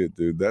period,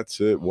 dude.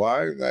 That's it.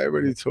 Why? I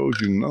already told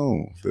you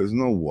no. There's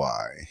no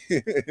why.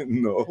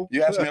 No.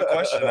 You asked me a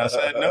question. I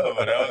said no.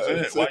 That was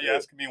it. Why are you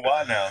asking me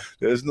why now?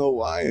 There's no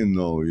why in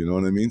no. You know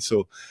what I mean?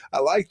 So I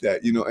like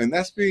that, you know, and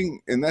that's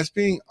being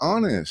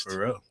honest. For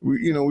real.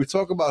 We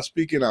talk about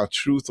speaking our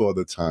truth all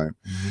the time.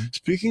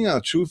 Speaking our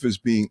truth is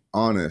being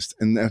honest.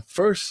 And at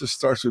first it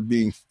starts with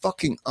being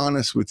fucking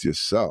honest with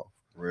yourself.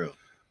 For real.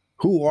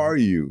 Who are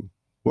you?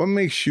 What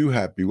makes you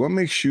happy? What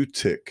makes you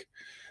tick?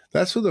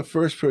 That's what the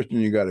first person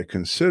you got to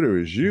consider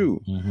is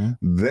you.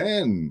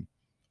 Then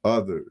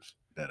others.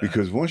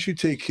 Because once you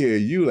take care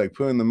of you, like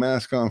putting the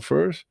mask on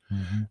first,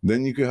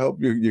 then you can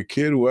help your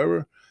kid,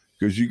 whoever,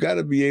 because you got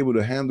to be able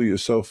to handle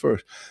yourself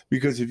first.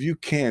 Because if you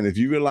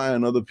rely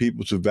on other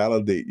people to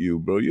validate you,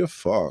 bro, you're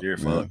fucked. You're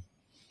fucked.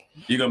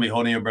 You're going to be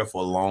holding your breath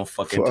for a long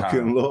fucking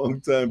time. Long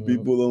time.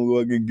 People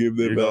don't fucking give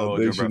their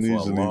validation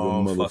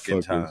easily.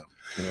 Fucking time.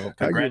 You know,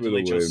 I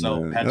congratulate give it away,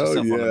 yourself. man. Pat yourself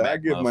on the back. I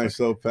give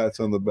myself pats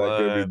on the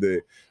back every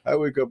day. I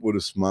wake up with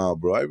a smile,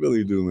 bro. I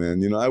really do,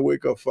 man. You know, I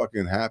wake up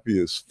fucking happy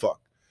as fuck.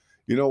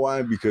 You know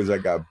why? Because I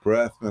got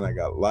breath, man. I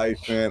got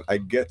life, man. I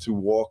get to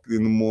walk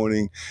in the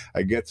morning.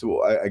 I get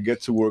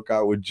to work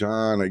out with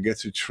John. I get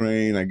to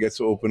train. I get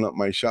to open up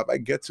my shop. I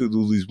get to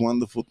do these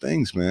wonderful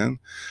things, man.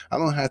 I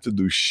don't have to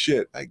do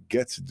shit. I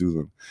get to do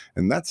them,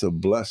 and that's a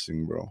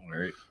blessing, bro.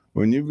 Right.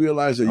 When you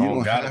realize that you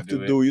don't have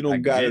to do, you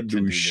don't gotta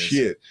do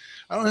shit.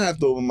 I don't have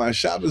to open my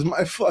shop. It's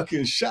my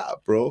fucking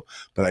shop, bro.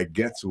 But I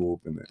get to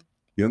open it.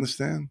 You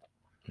understand?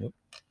 Yep.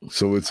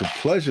 So it's a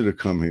pleasure to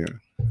come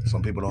here.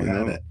 Some people don't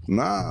have that.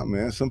 Nah,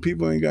 man. Some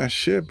people ain't got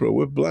shit, bro.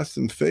 We're blessed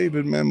and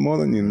favored, man, more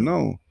than you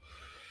know.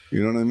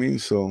 You know what I mean?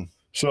 So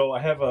I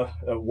have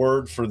a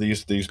word for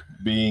these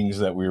beings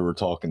that we were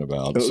talking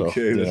about.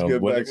 Okay, let's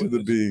get back to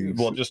the beings.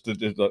 Well, just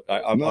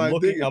I'm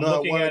looking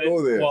at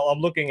it. Well, I'm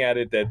looking at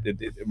it that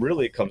it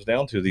really comes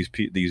down to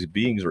these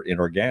beings are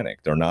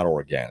inorganic. They're not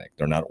organic.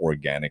 They're not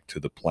organic to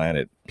the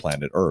planet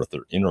Earth.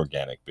 They're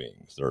inorganic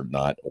beings. They're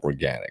not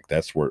organic.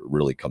 That's where it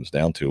really comes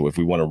down to. If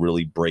we want to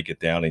really break it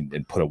down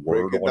and put a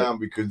word on it,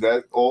 because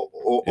that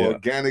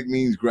organic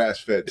means grass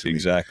fed.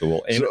 Exactly.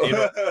 Well,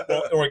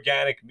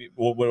 organic.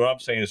 Well, what I'm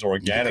saying is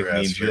organic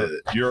means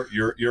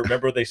you're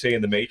remember they say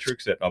in the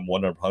Matrix that I'm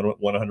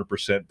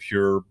 100%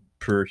 pure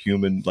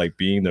human like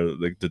being.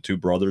 The two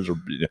brothers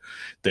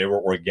they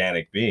were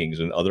organic beings,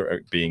 and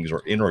other beings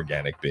are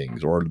inorganic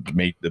beings, or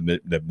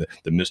the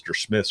Mr.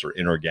 Smiths are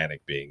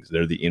inorganic beings.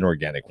 They're the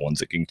inorganic ones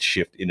that can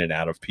shift in and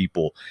out of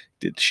people,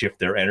 shift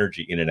their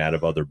energy in and out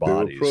of other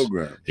bodies. They were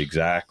programs.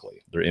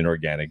 Exactly. They're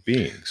inorganic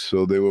beings.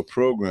 So they were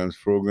programs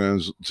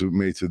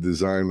made to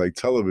design like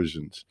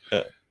televisions.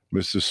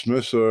 Mr.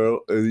 Smiths are,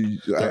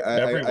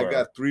 I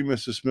got 3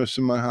 Mr. Smiths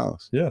in my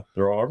house. Yeah,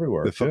 they're all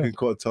everywhere. They're fucking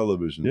called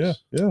televisions.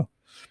 Yeah.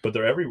 But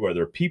they're everywhere.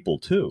 They're people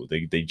too.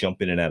 They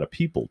jump in and out of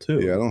people too.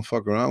 Yeah, I don't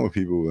fuck around with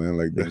people, man,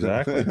 like that.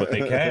 Exactly. But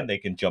they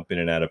can jump in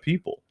and out of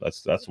people.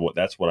 That's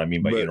what I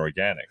mean by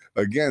inorganic.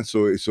 Again,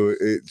 so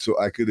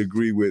I could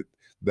agree with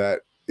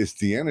that. It's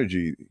the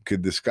energy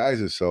could disguise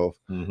itself.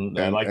 Mm-hmm.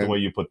 I like the way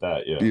you put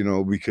that. Yeah. You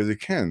know, because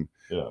it can.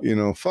 Yeah. You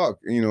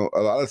know,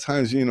 a lot of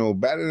times,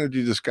 bad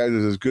energy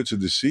disguises is good to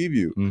deceive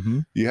you. Mm-hmm.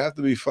 You have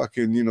to be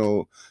fucking, in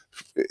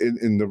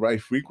the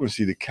right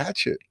frequency to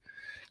catch it.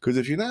 Because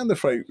if you're not in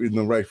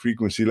the right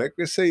frequency, like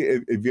let's say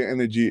if your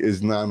energy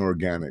is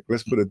non-organic,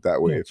 let's put it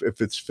that way. Yeah.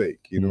 If it's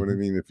fake, you know what I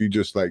mean? If you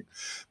just like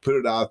put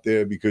it out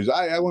there because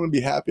I want to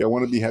be happy,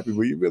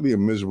 but you're really a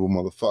miserable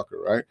motherfucker,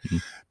 right? Mm-hmm.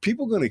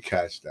 People gonna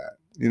catch that.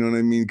 You know what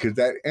I mean? Because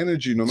that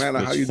energy, no matter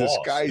how you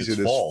disguise it,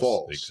 is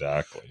false.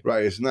 Exactly.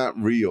 Right. It's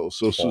not real.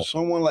 So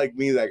someone like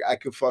me, like I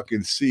could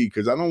fucking see,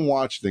 because I don't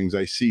watch things,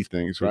 I see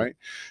things, right?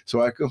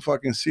 So I can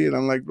fucking see it.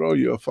 I'm like, bro,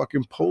 you're a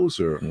fucking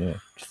poser. Yeah.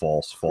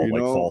 False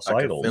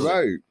idols.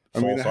 Right. I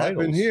mean, it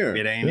happened here.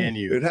 It ain't in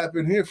you. It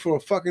happened here for a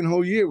fucking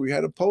whole year. We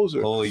had a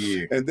poser. Whole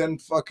year. And then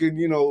fucking,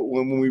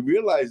 when we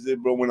realized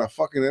it, bro, when our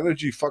fucking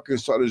energy fucking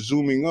started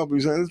zooming up,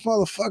 he's like, this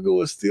motherfucker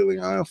was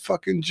stealing our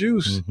fucking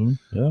juice. Mm-hmm.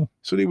 Yeah.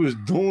 That's what he was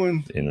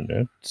doing. The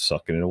internet,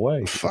 sucking it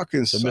away.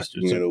 Sucking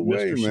it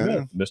away,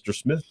 man. Mr.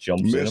 Smith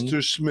jumps in him.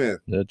 Mr. Smith.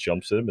 Yeah,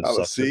 jumps in him and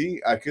sucks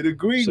it. I could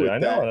agree with that. I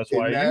know. That's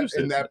why I used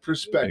it. In that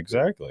perspective.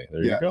 Exactly.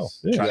 There you go.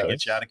 Yeah. Trying to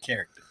get you out of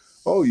character.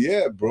 Oh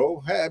yeah, bro.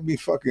 Had me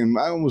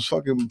I almost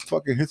fucking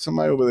hit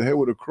somebody over the head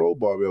with a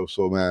crowbar. I was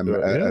so mad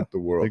at the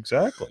world.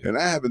 Exactly. And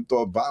I haven't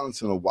thought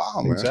violence in a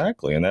while, man.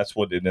 Exactly. And that's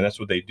what they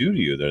do to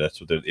you. That's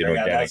what the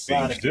inorganic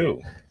beings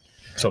do.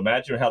 So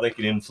imagine how they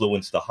can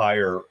influence the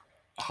higher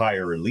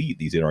elite,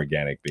 these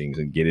inorganic beings,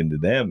 and get into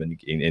them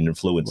and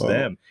influence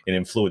them and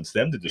influence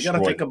them to destroy. You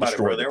gotta think about it,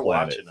 bro. They're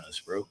watching us,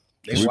 bro.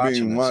 We're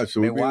being watched.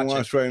 So we're being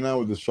watched right now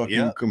with this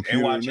fucking computer.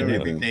 They're watching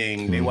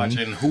everything. Mm-hmm. They're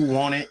watching who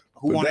won it.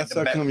 But that's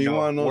how come you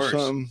want to know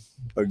something?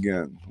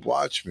 Again,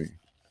 watch me.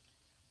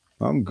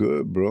 I'm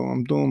good, bro.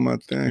 I'm doing my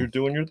thing. You're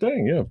doing your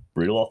thing, yeah.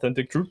 Real,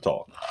 authentic truth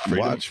talk.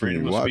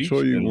 Freedom of Watch speech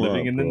all you and want,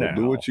 living in the bro. now.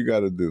 Do what you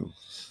got to do.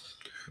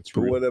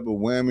 Put whatever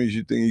whammies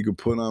you think you could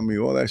put on me.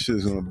 All that shit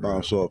is gonna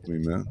bounce off me,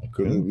 man.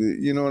 Because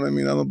you know what I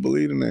mean. I don't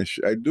believe in that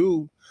shit. I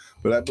do,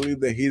 but I believe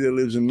that he that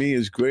lives in me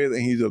is greater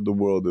than he's of the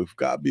world. If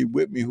God be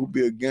with me, who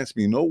be against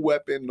me? No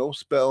weapon, no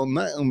spell,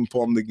 nothing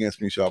formed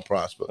against me shall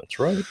prosper. That's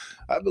right.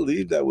 I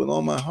believe that with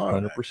all my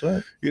heart.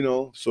 100%. You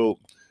know, so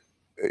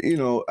you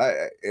know,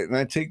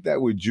 I take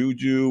that with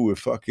juju, with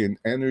fucking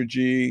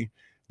energy,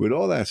 with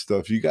all that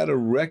stuff. You got to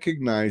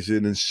recognize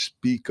it and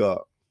speak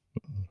up.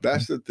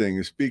 That's the thing,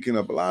 is speaking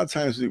up. A lot of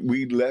times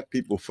we let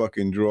people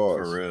fucking draw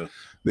us. For real.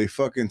 They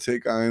fucking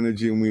take our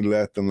energy and we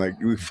let them. Like,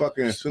 we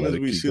fucking, as soon as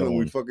we see them,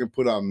 we fucking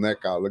put our neck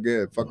out. Look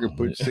at it.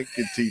 Fucking sink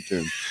your teeth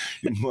in.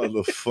 You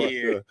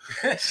motherfucker.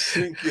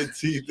 Sink your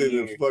teeth in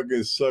and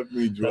fucking suck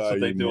me dry. That's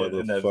what they do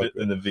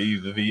in the V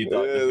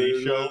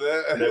show.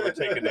 They were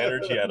taking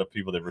energy out of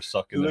people. They were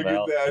sucking them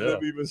out. Look at that. I've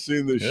never even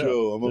seen the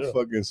show. I'm a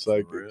fucking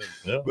psychic.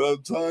 But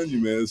I'm telling you,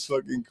 man, it's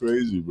fucking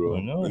crazy, bro.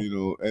 I know. You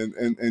know,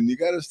 and you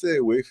got to stay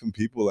away from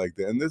people like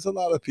that. And there's a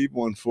lot of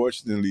people,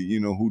 unfortunately, you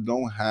know, who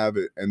don't have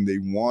it and they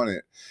want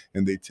it.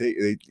 And they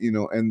you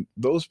know, and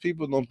those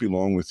people don't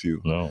belong with you.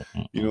 No.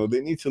 You know,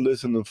 they need to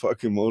listen to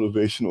fucking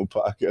motivational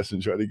podcasts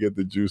and try to get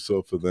the juice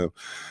off for them.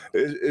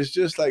 It's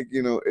just like,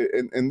 you know,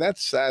 and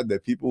that's sad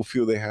that people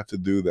feel they have to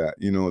do that.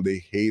 You know,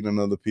 they hate on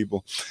other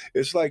people.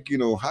 It's like, you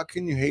know, how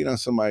can you hate on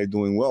somebody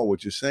doing well?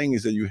 What you're saying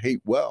is that you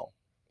hate well.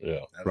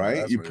 Yeah.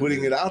 Right? You're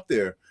putting it out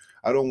there.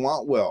 I don't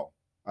want well.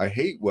 I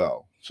hate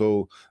well.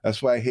 So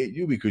that's why I hate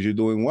you, because you're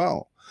doing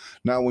well.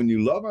 Now, when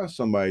you love on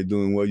somebody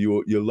doing well,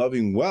 you're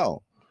loving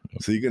well.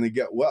 So you're going to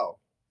get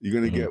well. You're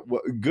going to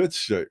get good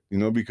shit, you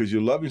know, because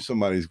you're loving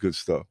somebody's good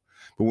stuff.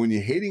 But when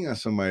you're hating on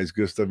somebody's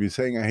good stuff, you're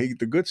saying, I hate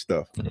the good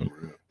stuff.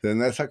 Then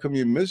that's how come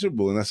you're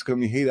miserable. And that's how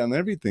come you hate on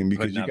everything,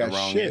 because you got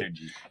shit.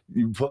 Energy.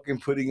 You're fucking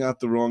putting out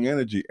the wrong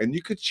energy. And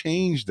you could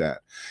change that.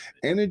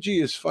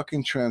 Energy is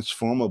fucking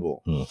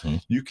transformable.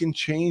 You can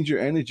change your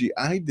energy.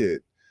 I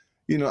did.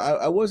 You know,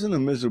 I wasn't a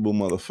miserable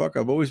motherfucker.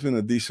 I've always been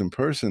a decent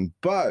person,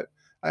 but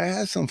I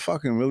had some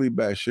fucking really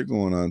bad shit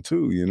going on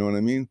too. You know what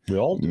I mean? We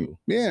all do.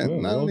 Yeah,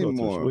 not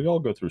anymore. We all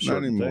go through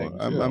certain things.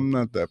 I'm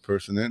not that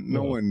person. And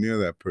nowhere near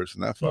that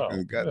person. I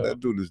fucking that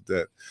dude is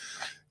dead.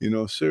 You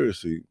know,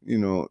 seriously, you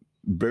know,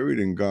 buried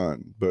and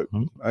gone. But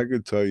I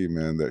could tell you,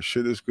 man, that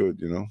shit is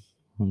good, you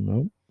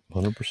know?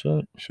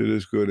 100%. Shit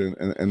is good.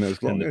 And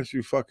as long as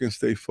you fucking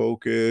stay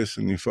focused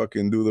and you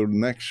fucking do the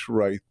next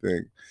right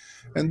thing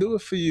and do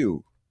it for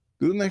you.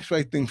 Do the next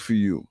right thing for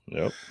you.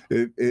 Yep.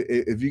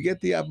 If you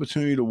get the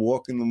opportunity to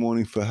walk in the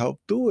morning for help,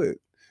 do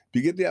it. If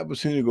you get the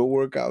opportunity to go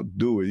work out,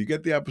 do it. You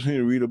get the opportunity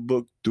to read a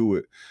book, do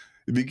it.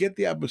 If you get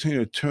the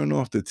opportunity to turn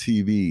off the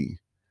TV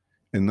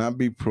and not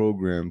be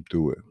programmed,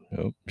 do it.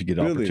 Yep. If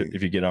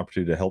you get an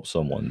opportunity to help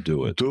someone,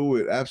 do it. Do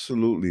it,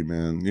 absolutely,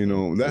 man. You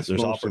know, that's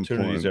there's most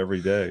opportunities important.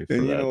 every day.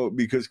 And you know,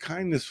 because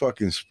kindness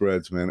fucking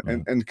spreads, man.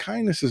 And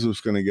kindness is what's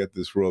gonna get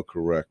this world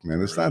correct,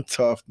 man. It's not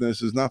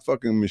toughness, it's not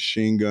fucking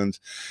machine guns.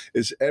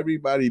 It's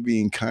everybody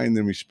being kind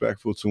and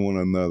respectful to one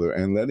another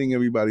and letting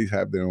everybody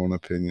have their own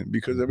opinion,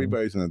 because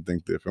everybody's gonna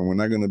think different. We're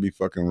not gonna be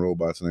fucking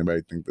robots and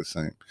everybody think the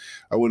same.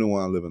 I wouldn't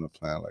want to live in a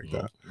planet like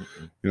that.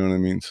 You know what I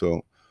mean?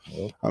 So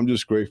I'm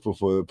just grateful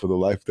for the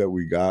life that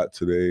we got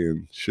today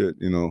and shit,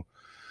 you know.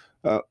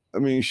 I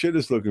mean, shit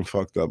is looking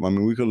fucked up. I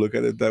mean, we could look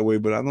at it that way,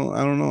 but I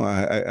don't know.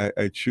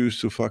 I choose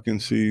to fucking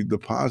see the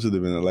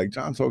positive in it. Like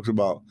John talks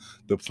about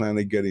the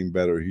planet getting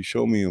better. He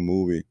showed me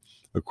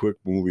a quick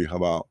movie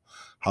about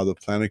how the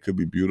planet could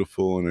be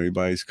beautiful and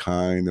everybody's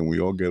kind and we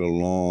all get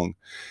along.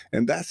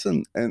 And that's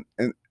and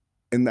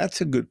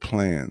that's a good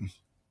plan.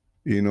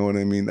 You know what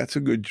I mean? That's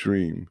a good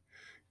dream.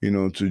 You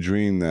know, to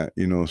dream that,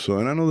 you know. So,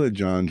 and I know that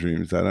John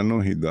dreams that. I know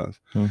he does.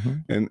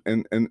 And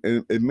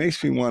it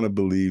makes me want to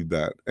believe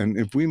that. And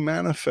if we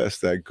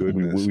manifest that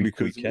goodness,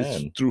 because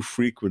it's through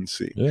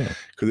frequency. Yeah.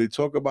 Because they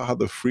talk about how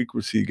the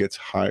frequency gets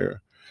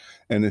higher.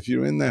 And if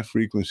you're in that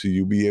frequency,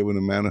 you'll be able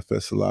to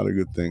manifest a lot of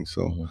good things.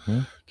 So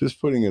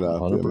just putting it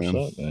out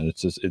 100%, there, man.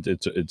 It's just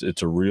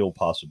it's a real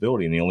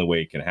possibility. And the only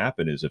way it can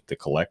happen is if the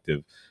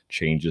collective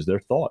changes their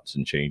thoughts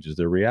and changes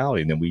their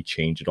reality. And then we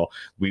change it all.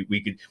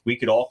 We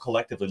could all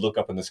collectively look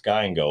up in the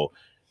sky and go,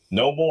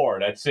 no more.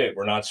 That's it.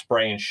 We're not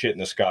spraying shit in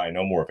the sky.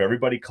 No more. If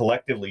everybody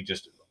collectively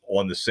just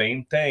on the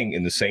same thing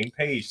in the same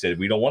page said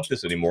we don't want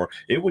this anymore,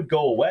 it would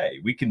go away.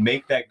 We can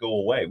make that go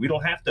away. We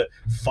don't have to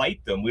fight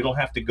them. We don't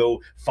have to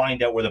go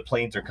find out where the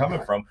planes are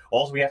coming from.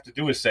 All we have to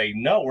do is say,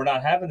 no, we're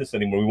not having this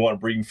anymore. We want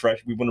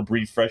to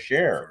breathe fresh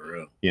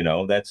air. You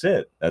know, that's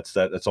it. That's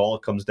all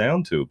it comes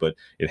down to. But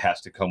it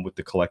has to come with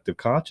the collective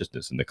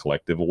consciousness and the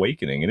collective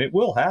awakening. And it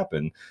will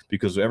happen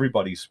because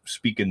everybody's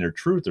speaking their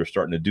truth. They're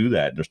starting to do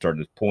that. And they're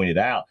starting to point it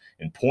out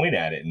and point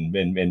at it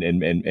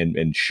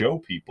and show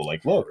people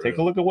like, look, take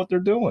a look at what they're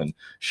doing.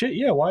 Shit,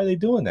 yeah, why are they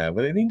doing that?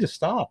 Well, they need to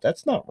stop.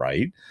 That's not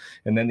right.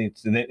 And then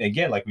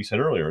again, like we said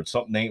earlier, it's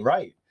something ain't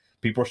right.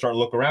 people are starting to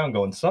look around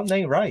going, something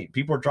ain't right.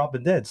 People are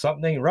dropping dead.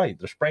 Something ain't right.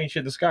 They're spraying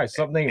shit in the sky.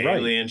 Something ain't right.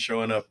 Aliens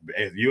showing up,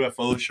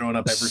 UFOs showing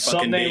up every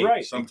fucking day.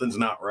 Right. Something's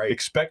not right.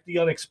 Expect the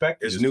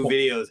unexpected. There's new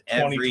videos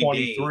every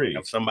day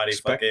of somebody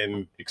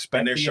and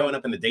they're showing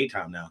up in the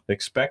daytime now.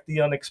 Expect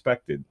the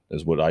unexpected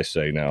is what I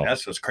say now.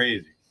 That's what's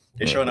crazy.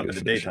 They're showing up in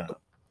the daytime.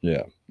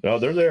 Yeah. No,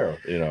 they're there,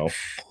 you know.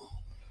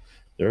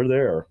 They're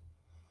there.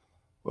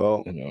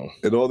 Well, you know,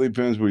 it all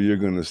depends where you're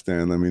going to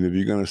stand. I mean, if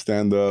you're going to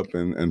stand up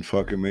and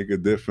fucking make a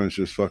difference,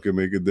 just fucking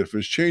make a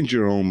difference. Change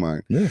your own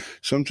mind. Yeah.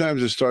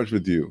 Sometimes it starts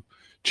with you.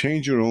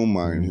 Change your own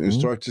mind and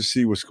start to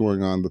see what's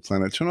going on the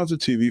planet. Turn off the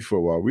TV for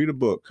a while. Read a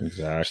book.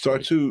 Exactly.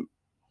 Start to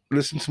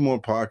listen to more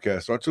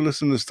podcasts. Start to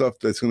listen to stuff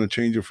that's going to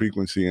change your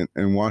frequency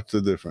and watch the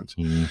difference.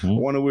 I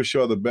want to wish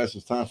you all the best.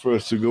 It's time for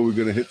us to go. We're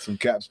going to hit some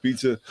Caps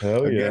Pizza.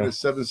 Hell Again, yeah.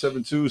 it's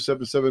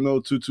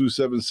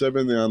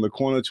 772-770-2277. They're on the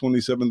corner,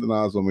 27th and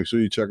Oslo. Make sure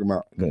you check them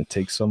out. I'm going to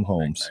take some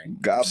homes.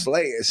 God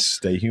bless.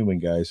 Stay human,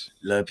 guys.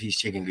 Love, peace,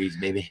 chicken grease,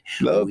 baby.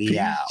 Love, We peace,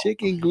 out.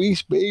 chicken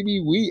grease,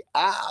 baby. We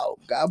out.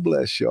 God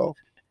bless y'all.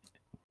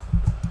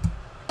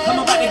 I'm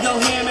about to go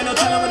ham, and no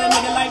telling what a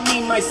nigga like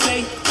me might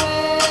say.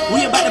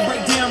 We about to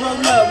break down, roll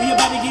up, we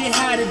about to get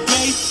high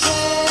today.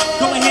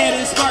 Go ahead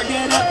and spark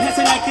that up, pass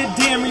it like a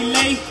damn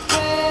relay.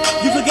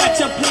 You forgot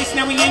your place,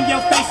 now we in your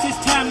face, it's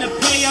time to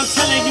play. I'm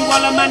telling you,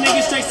 all of my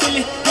niggas straight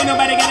silly. Ain't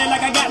nobody got it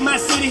like I got my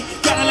city.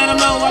 Gotta let them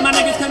know all my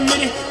niggas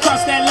committed.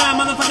 Cross that line,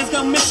 motherfuckers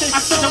go missing.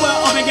 I switch the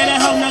world open, get a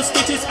hoe, no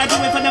stitches. I do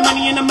it for the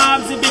money and the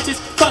mobs and bitches.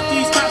 Fuck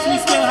these cops,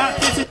 we still hot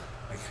bitches.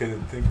 I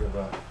couldn't think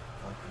about